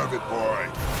aware of it, boy.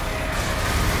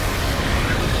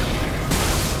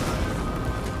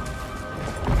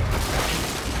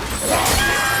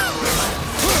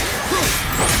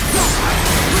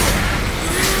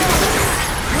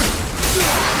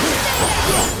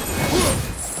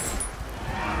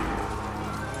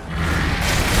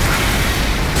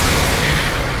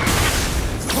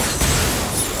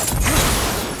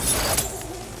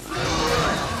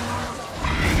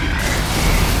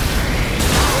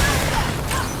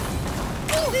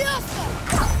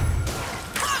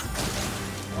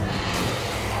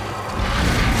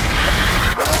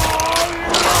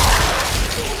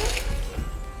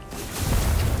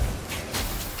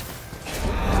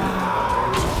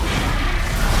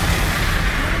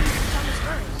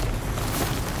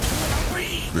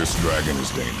 This dragon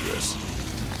is dangerous.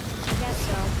 I guess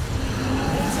so.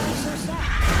 It sounds so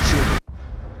sad.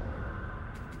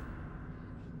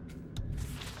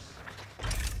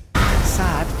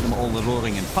 Sad from all the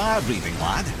roaring and fire breathing,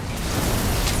 lad.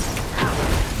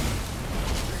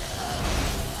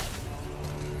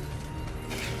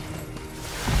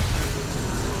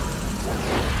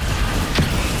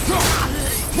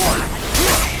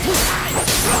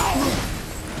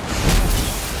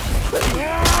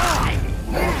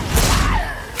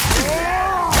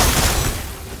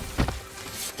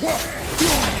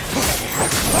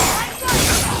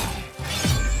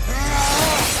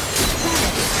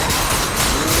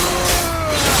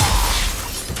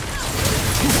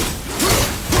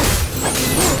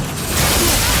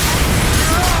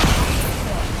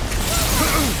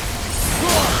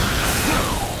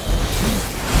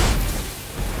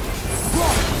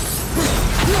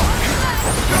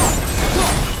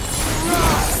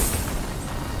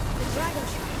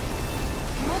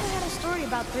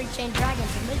 About three-chained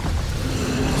dragons in Midgard. The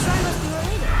shrine must be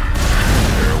related.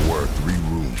 There were 3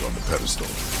 rooms on the pedestal.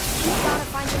 We gotta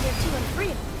find them there too and free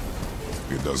them.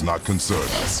 It does not concern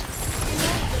us.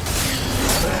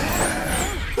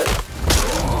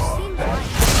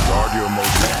 Guard your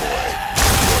emotions, boy.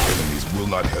 Your enemies will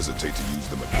not hesitate to use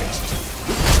them against you.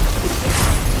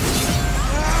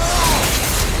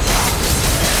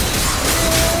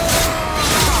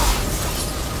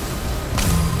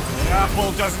 The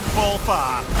apple doesn't fall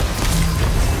far.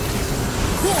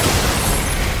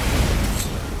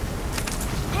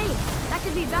 Hey, that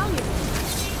could be valuable.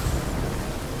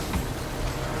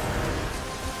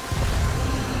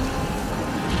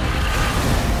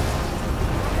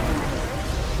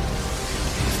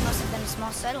 This must have been a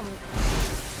small settlement.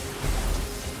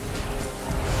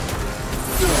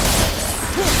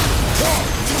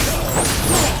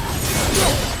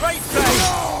 Right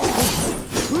side!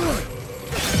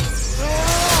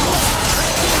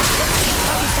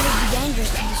 Dangerous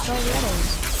to destroy the others.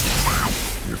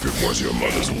 If it was your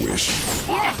mother's wish.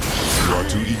 You are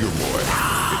too eager, boy.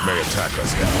 It may attack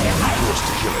us and we will be forced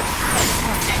to kill it.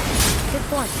 Good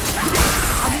point.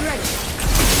 I'll be ready.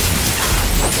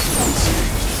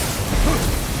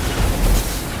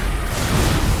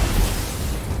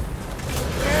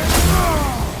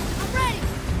 I'm ready.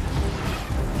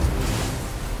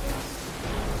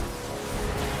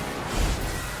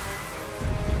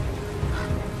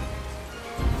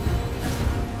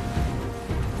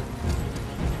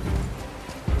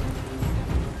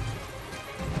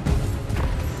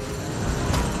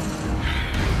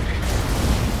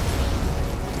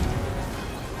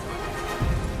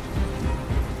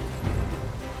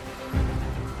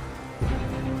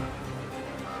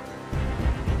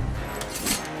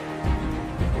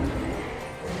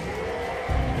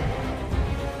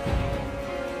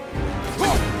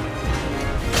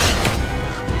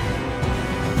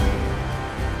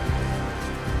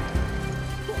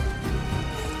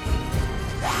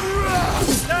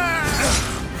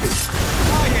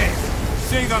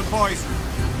 neither, boys.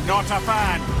 Not a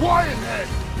fan. Quiet then!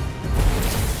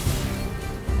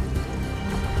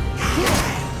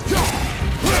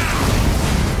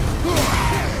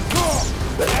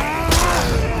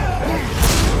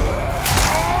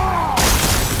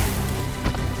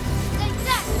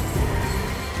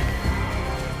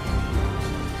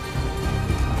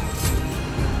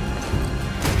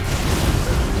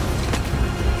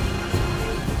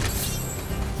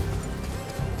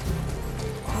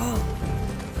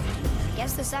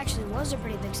 This actually was a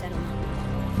pretty big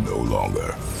settlement. No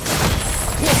longer.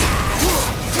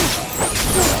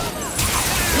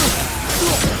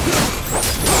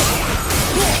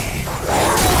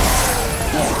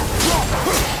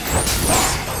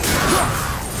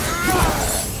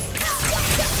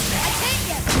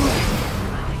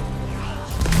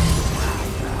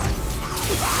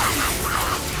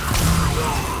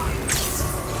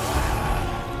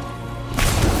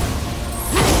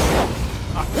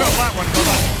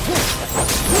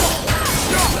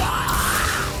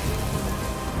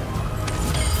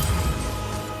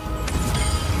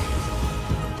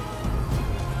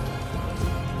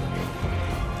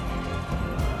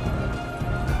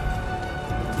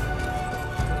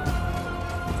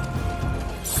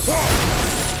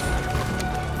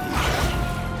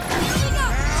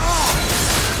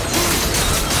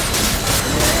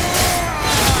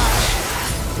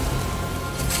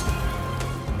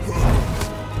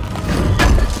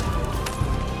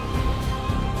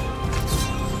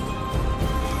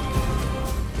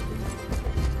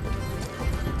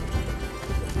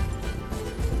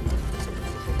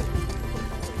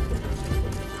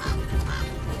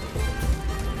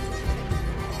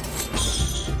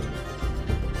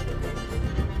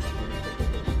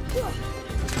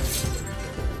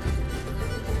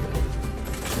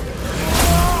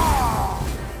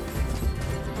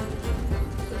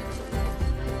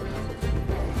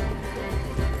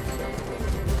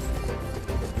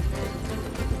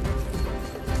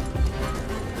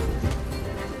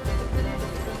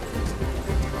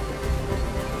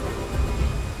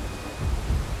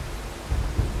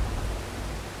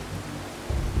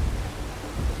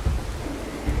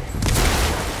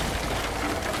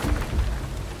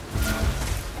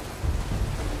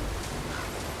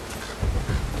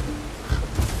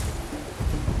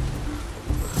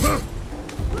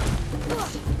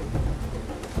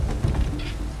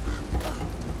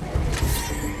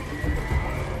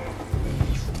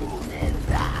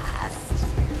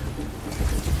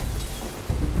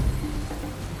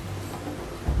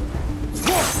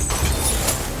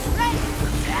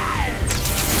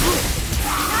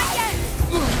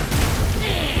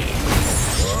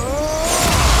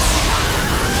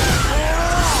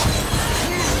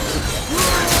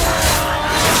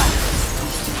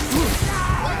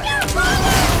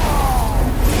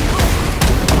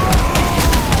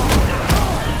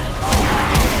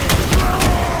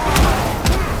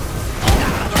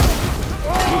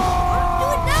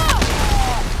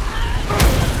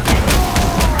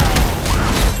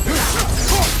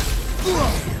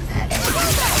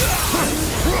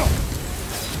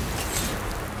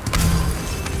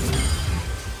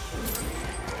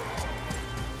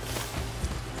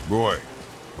 Boy,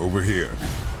 over here.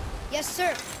 Yes,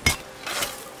 sir.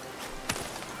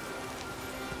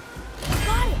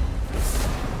 Got it.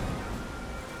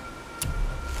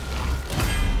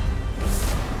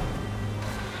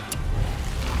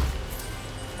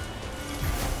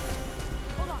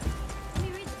 Hold on. Let me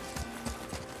read this.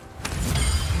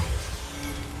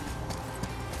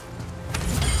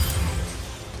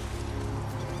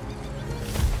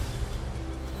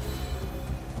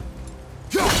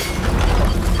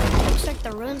 Looks like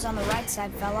the runes on the right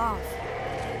side fell off.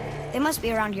 They must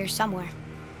be around here somewhere.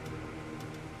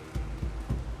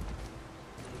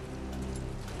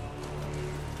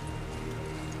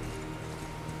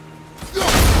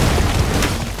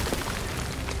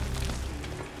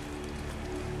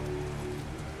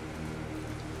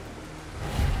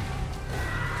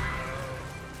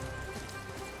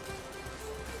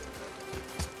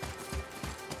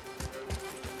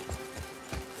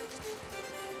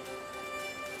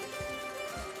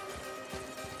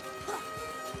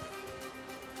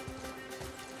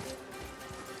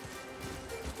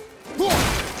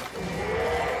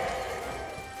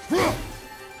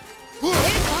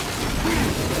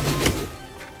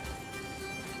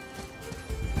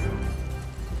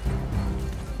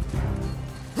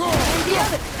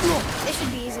 This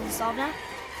should be easy to solve now.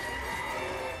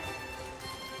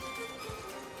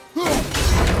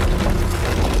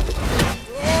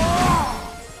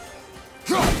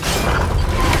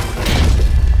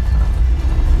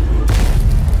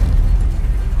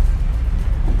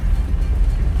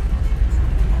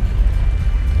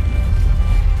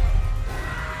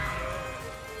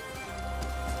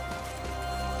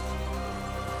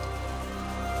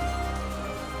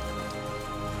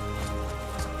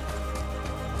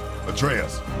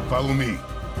 Atreus, follow me.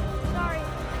 Sorry, I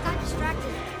got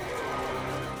distracted.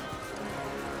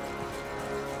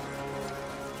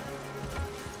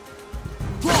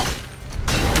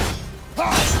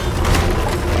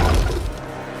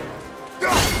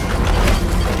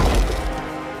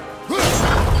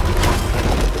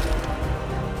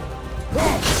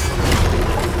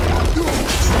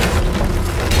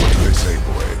 What do they say,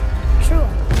 boy? True.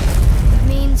 It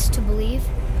means to believe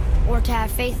or to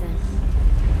have faith in.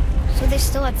 So they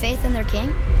still had faith in their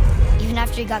king? Even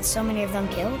after he got so many of them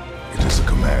killed? It is a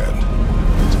command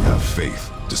to have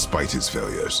faith despite his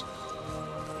failures.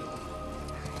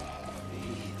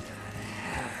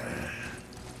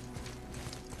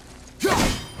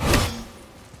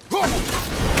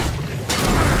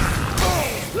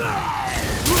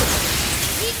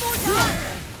 Need more time!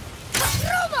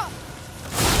 Roma!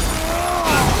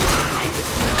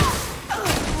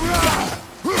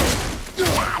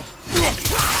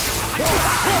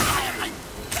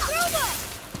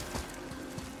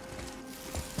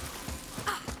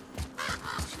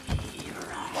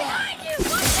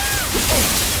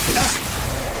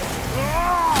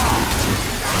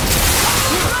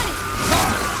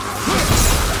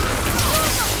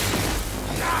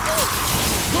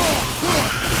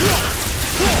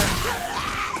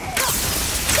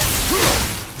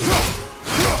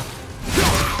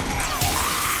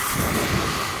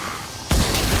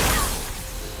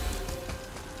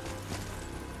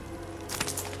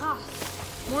 Ah,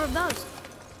 more of those.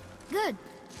 Good.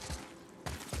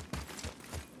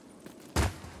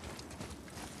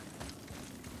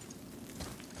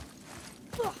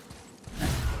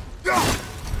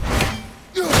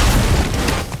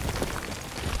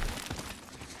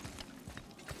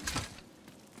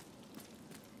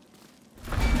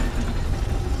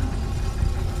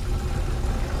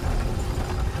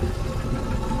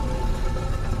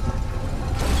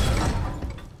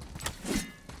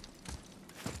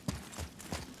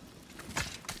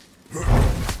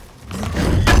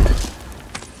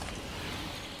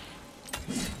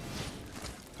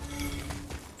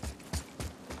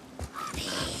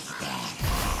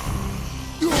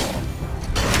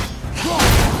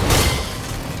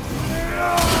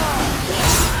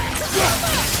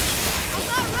 I'm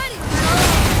not ready!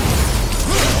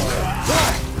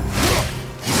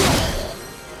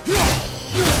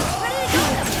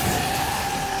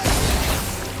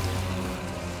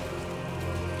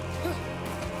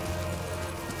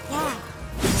 Wow.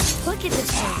 Look at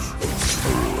this place.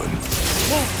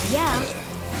 Well, yeah.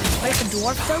 But if a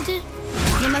dwarf built it,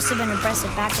 he must have been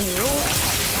impressive back when he ruled.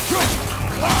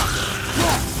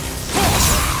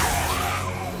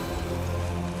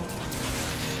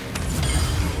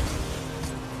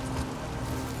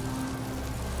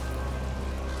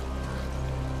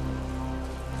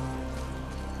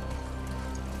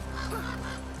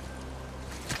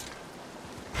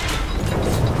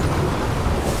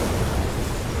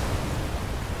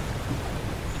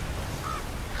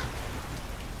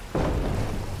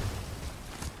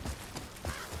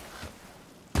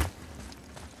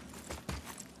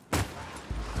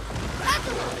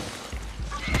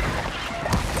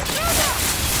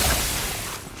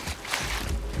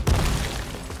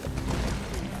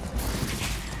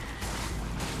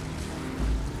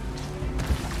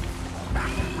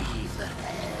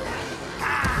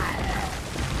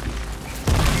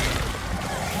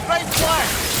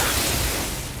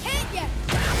 Can't yet!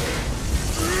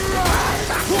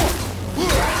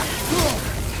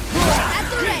 At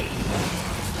the ready!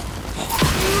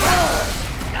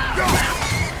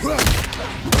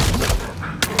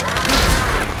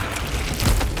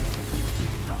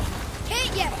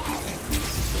 Can't yet!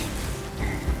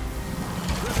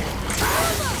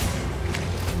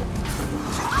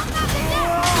 I'm not the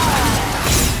death!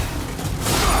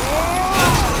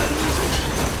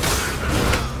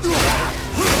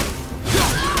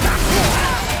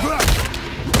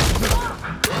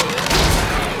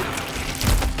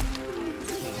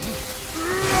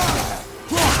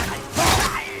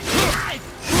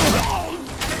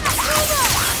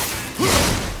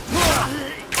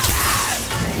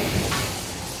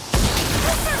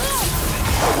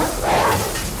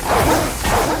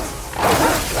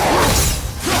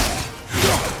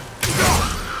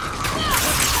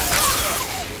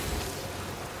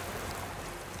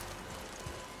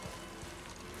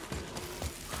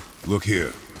 Look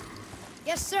here.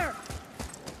 Yes, sir.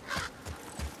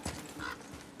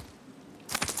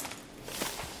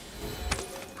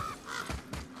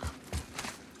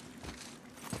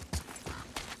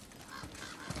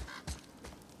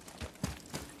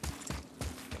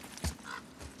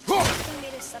 He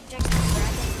made his subjects like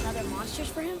dragons and other monsters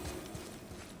for him?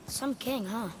 Some king,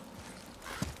 huh?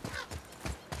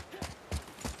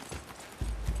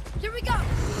 Here we go!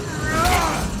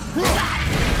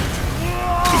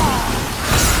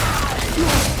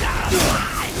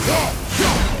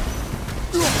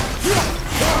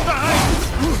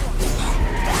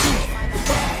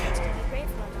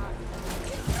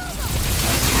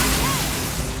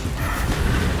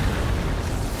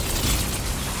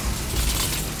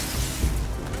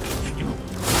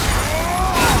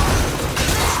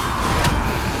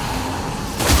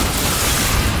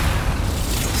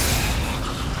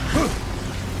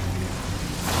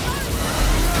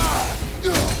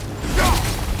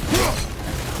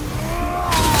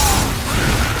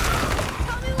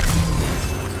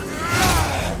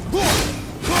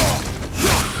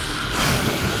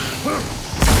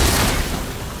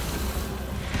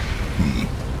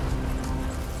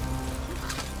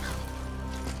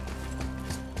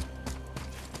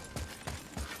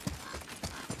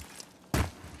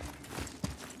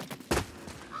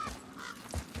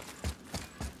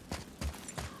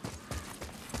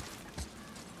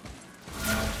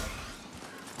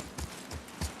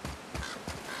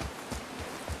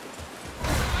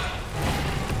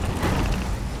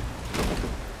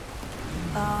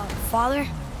 Father,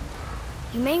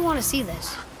 you may want to see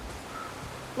this.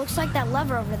 Looks like that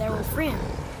lever over there will free him.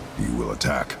 You will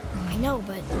attack. I know,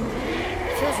 but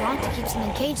it feels wrong to keep them in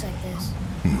a cage like this.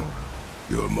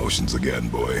 Your emotions again,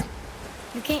 boy.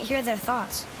 You can't hear their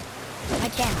thoughts. I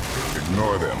can.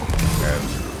 Ignore them, and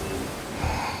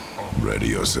ready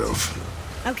yourself.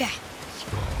 Okay.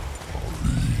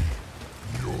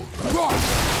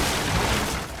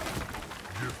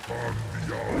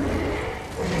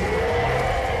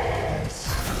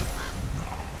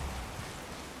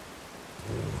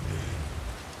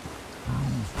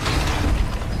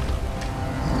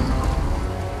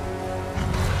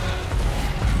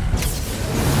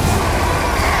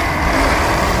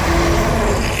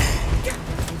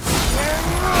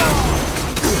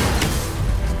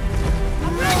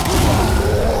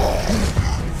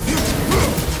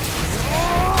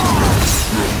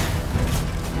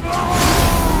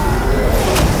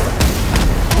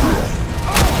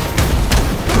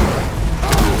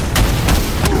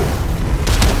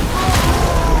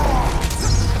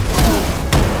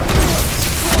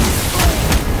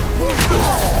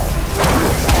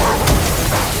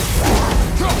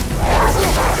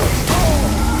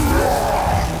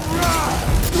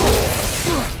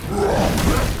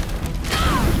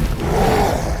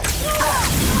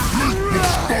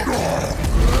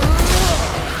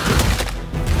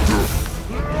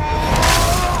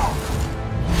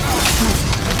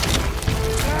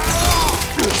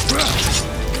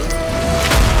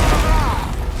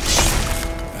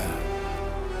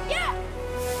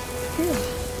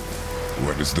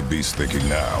 What is the beast thinking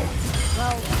now?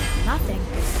 Well, nothing.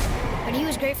 But he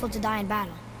was grateful to die in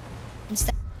battle.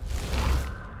 Instead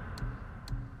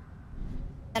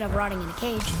of rotting in a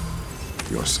cage.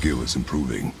 Your skill is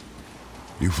improving.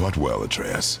 You fought well,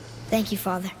 Atreus. Thank you,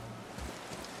 Father.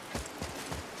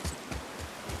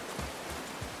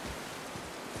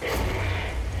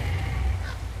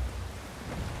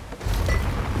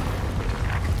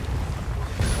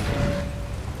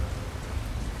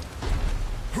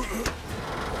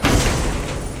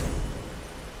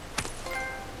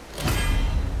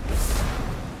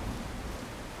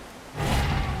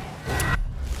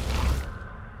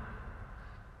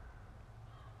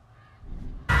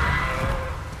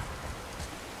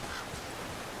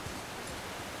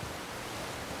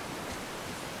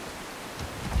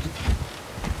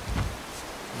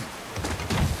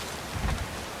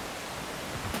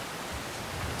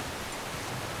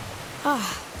 Ah,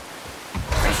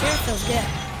 fresh air feels good.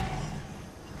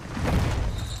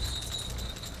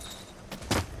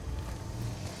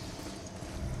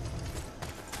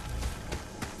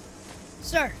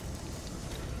 Sir.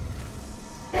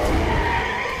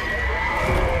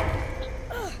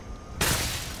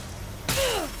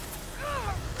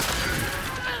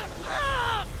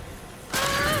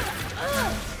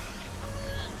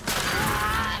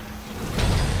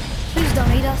 Please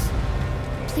don't eat us.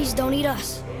 Please don't eat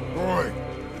us. Boy,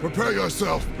 prepare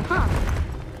yourself. Huh.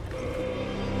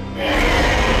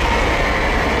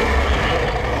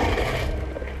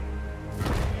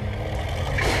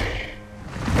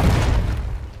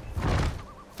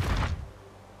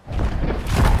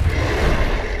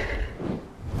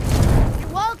 You're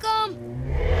welcome.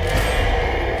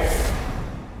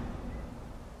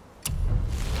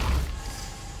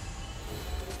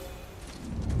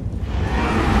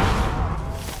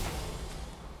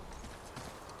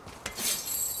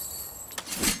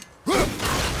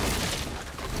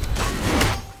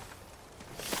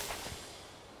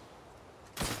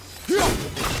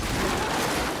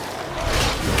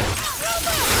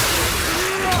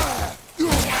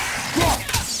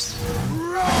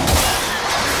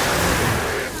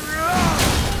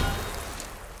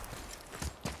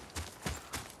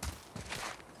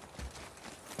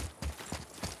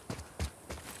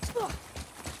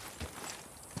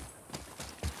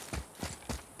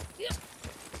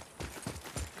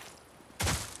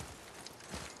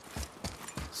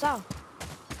 So,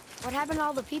 what happened to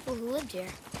all the people who lived here?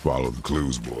 Follow the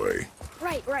clues, boy.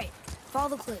 Right. Follow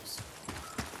the clues.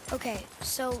 Okay,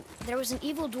 so there was an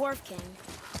evil dwarf king,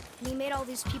 and he made all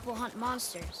these people hunt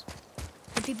monsters.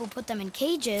 The people put them in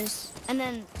cages, and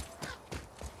then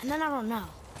I don't know.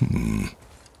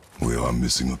 We are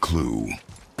missing a clue.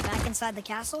 Back inside the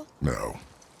castle? No.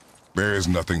 There is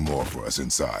nothing more for us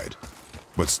inside.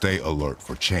 But stay alert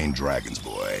for chained dragons,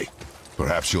 boy.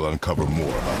 Perhaps you'll uncover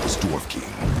more about this dwarf king.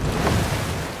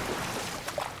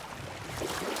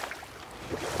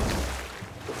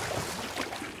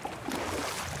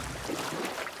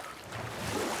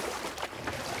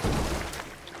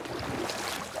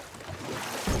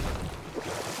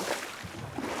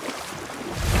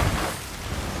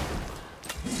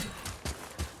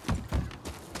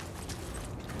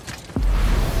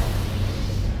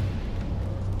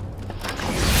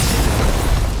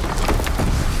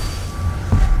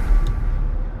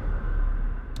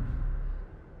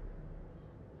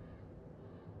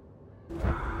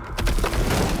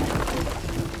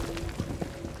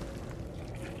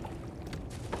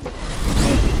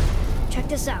 Check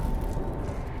this out.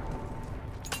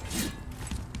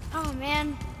 Oh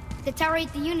man, the tower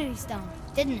ate the Unity Stone,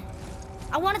 didn't it?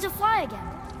 I wanted to fly again.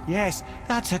 Yes,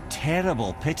 that's a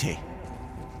terrible pity.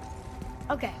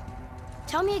 Okay,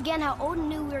 tell me again how Odin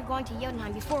knew we were going to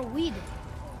Jotunheim before we did.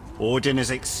 Odin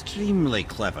is extremely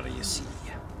clever, you see.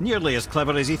 Nearly as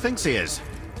clever as he thinks he is.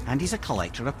 And he's a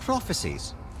collector of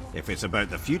prophecies. If it's about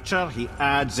the future, he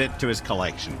adds it to his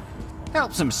collection.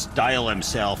 Helps him style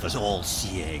himself as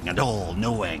all-seeing and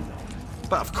all-knowing.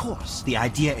 But of course, the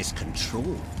idea is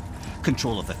control.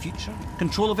 Control of the future,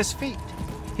 control of his fate.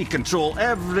 He'd control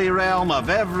every realm of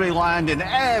every land in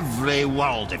every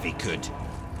world if he could.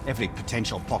 Every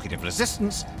potential pocket of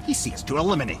resistance, he seeks to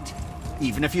eliminate.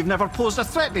 Even if you've never posed a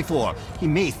threat before, he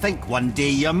may think one day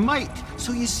you might.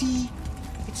 So you see,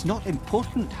 it's not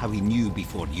important how he knew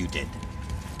before you did.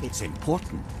 It's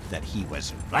important that he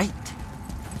was right.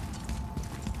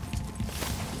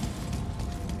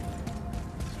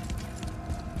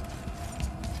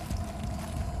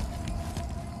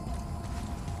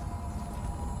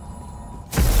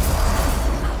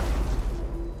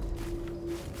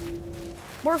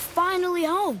 We're finally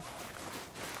home.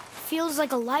 Feels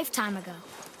like a lifetime ago.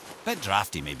 Bit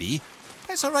drafty, maybe.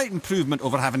 It's a right improvement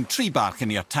over having tree bark in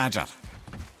your tadger.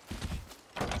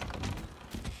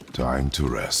 Time to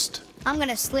rest. I'm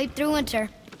gonna sleep through winter.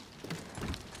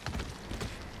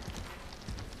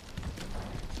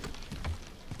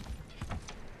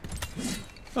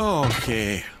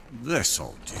 Okay,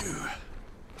 this'll do.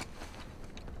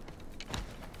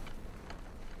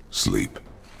 Sleep.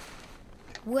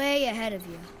 Way ahead of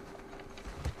you.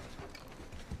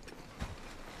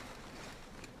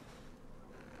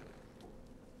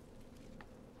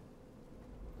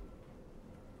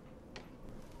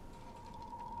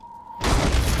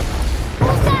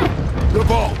 What's that? The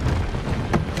ball!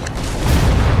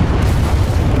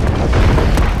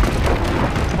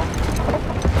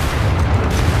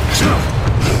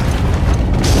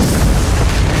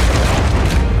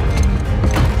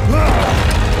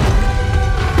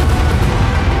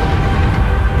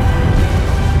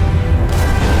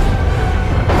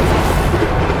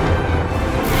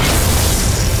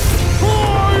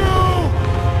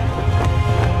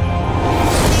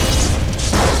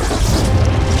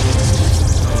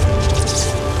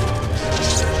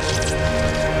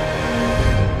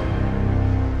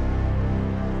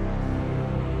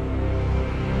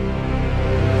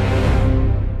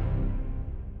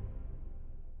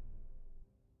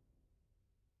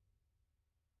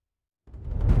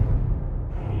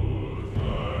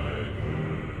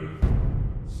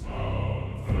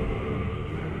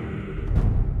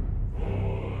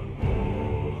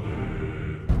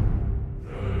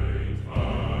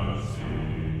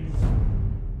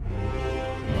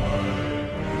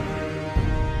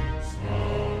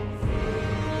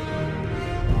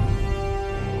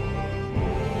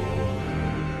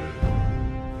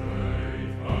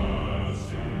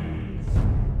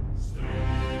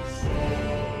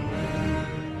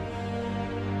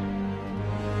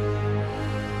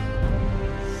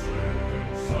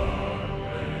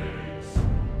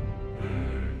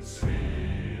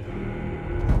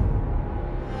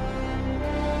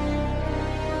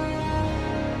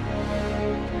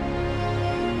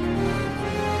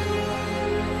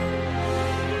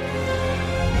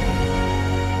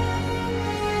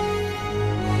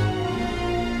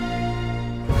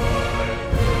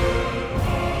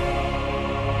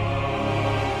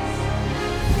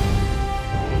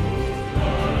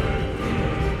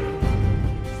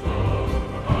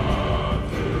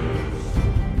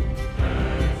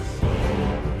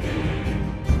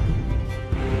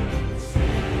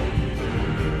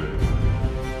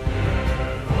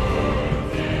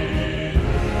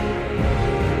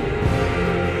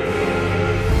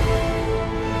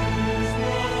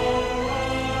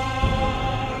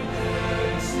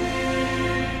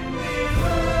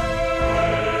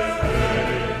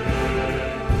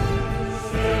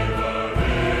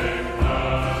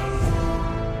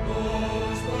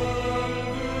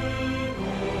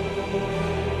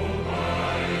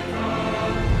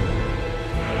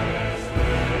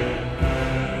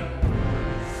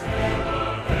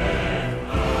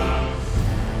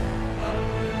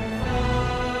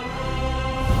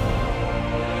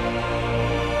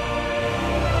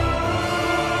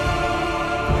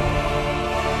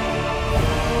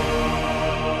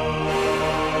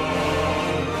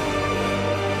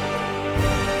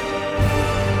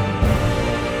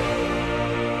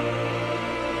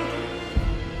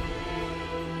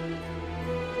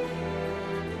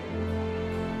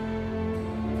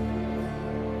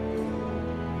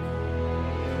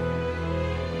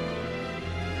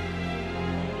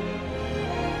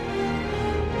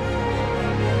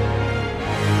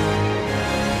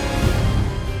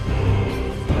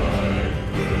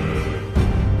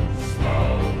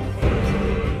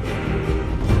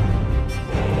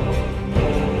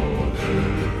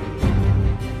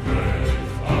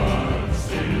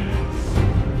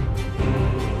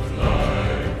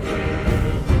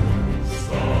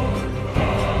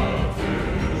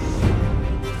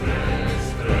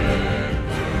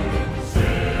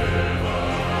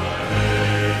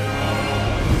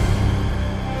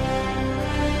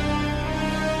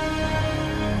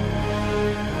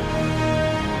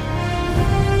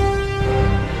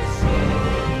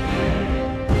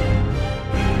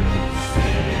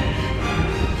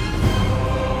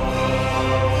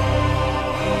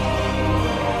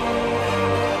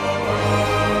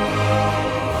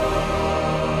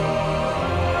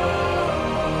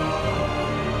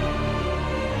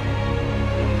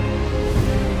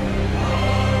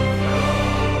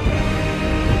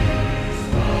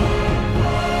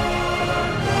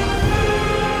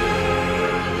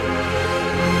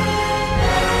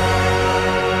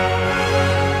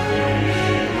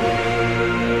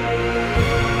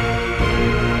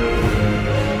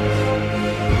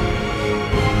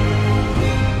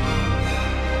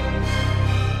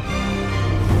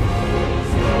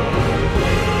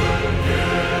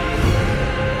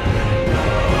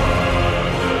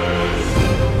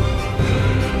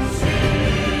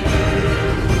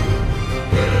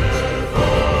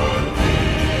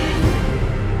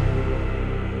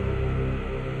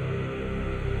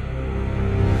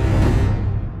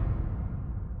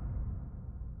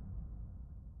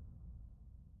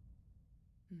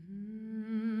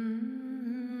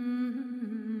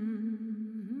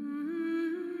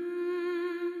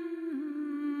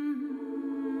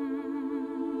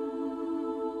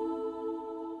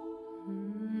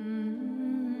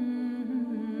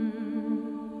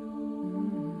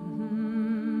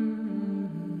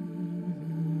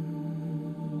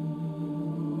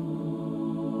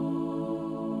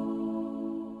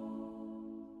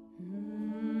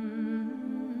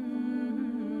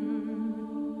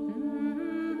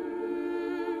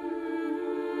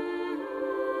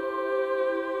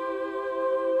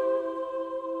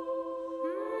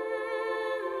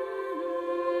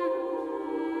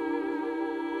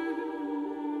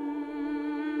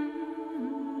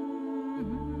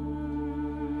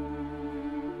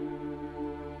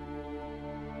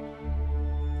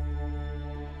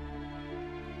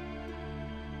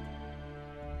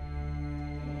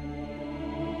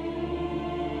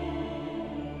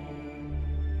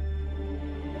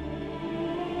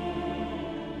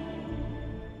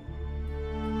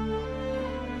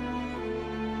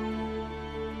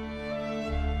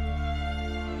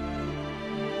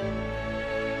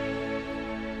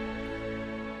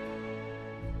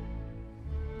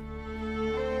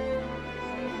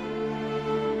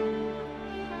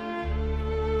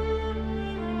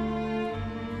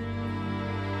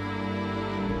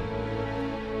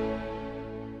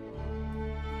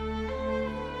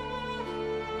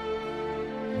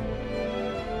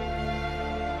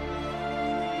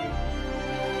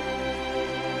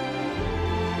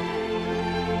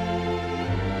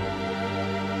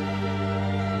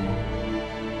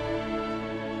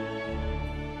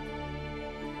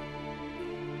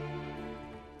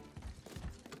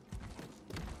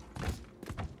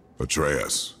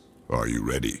 Atreus, are you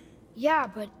ready? Yeah,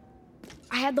 but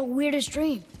I had the weirdest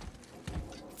dream.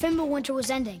 Fimbulwinter was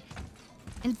ending,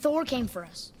 and Thor came for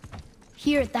us.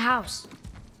 Here at the house.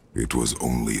 It was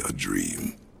only a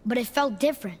dream. But it felt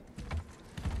different.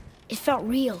 It felt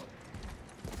real.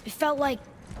 It felt like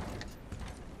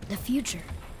the future.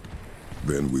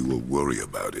 Then we will worry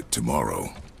about it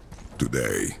tomorrow.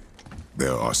 Today,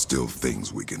 there are still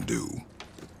things we can do.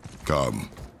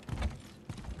 Come.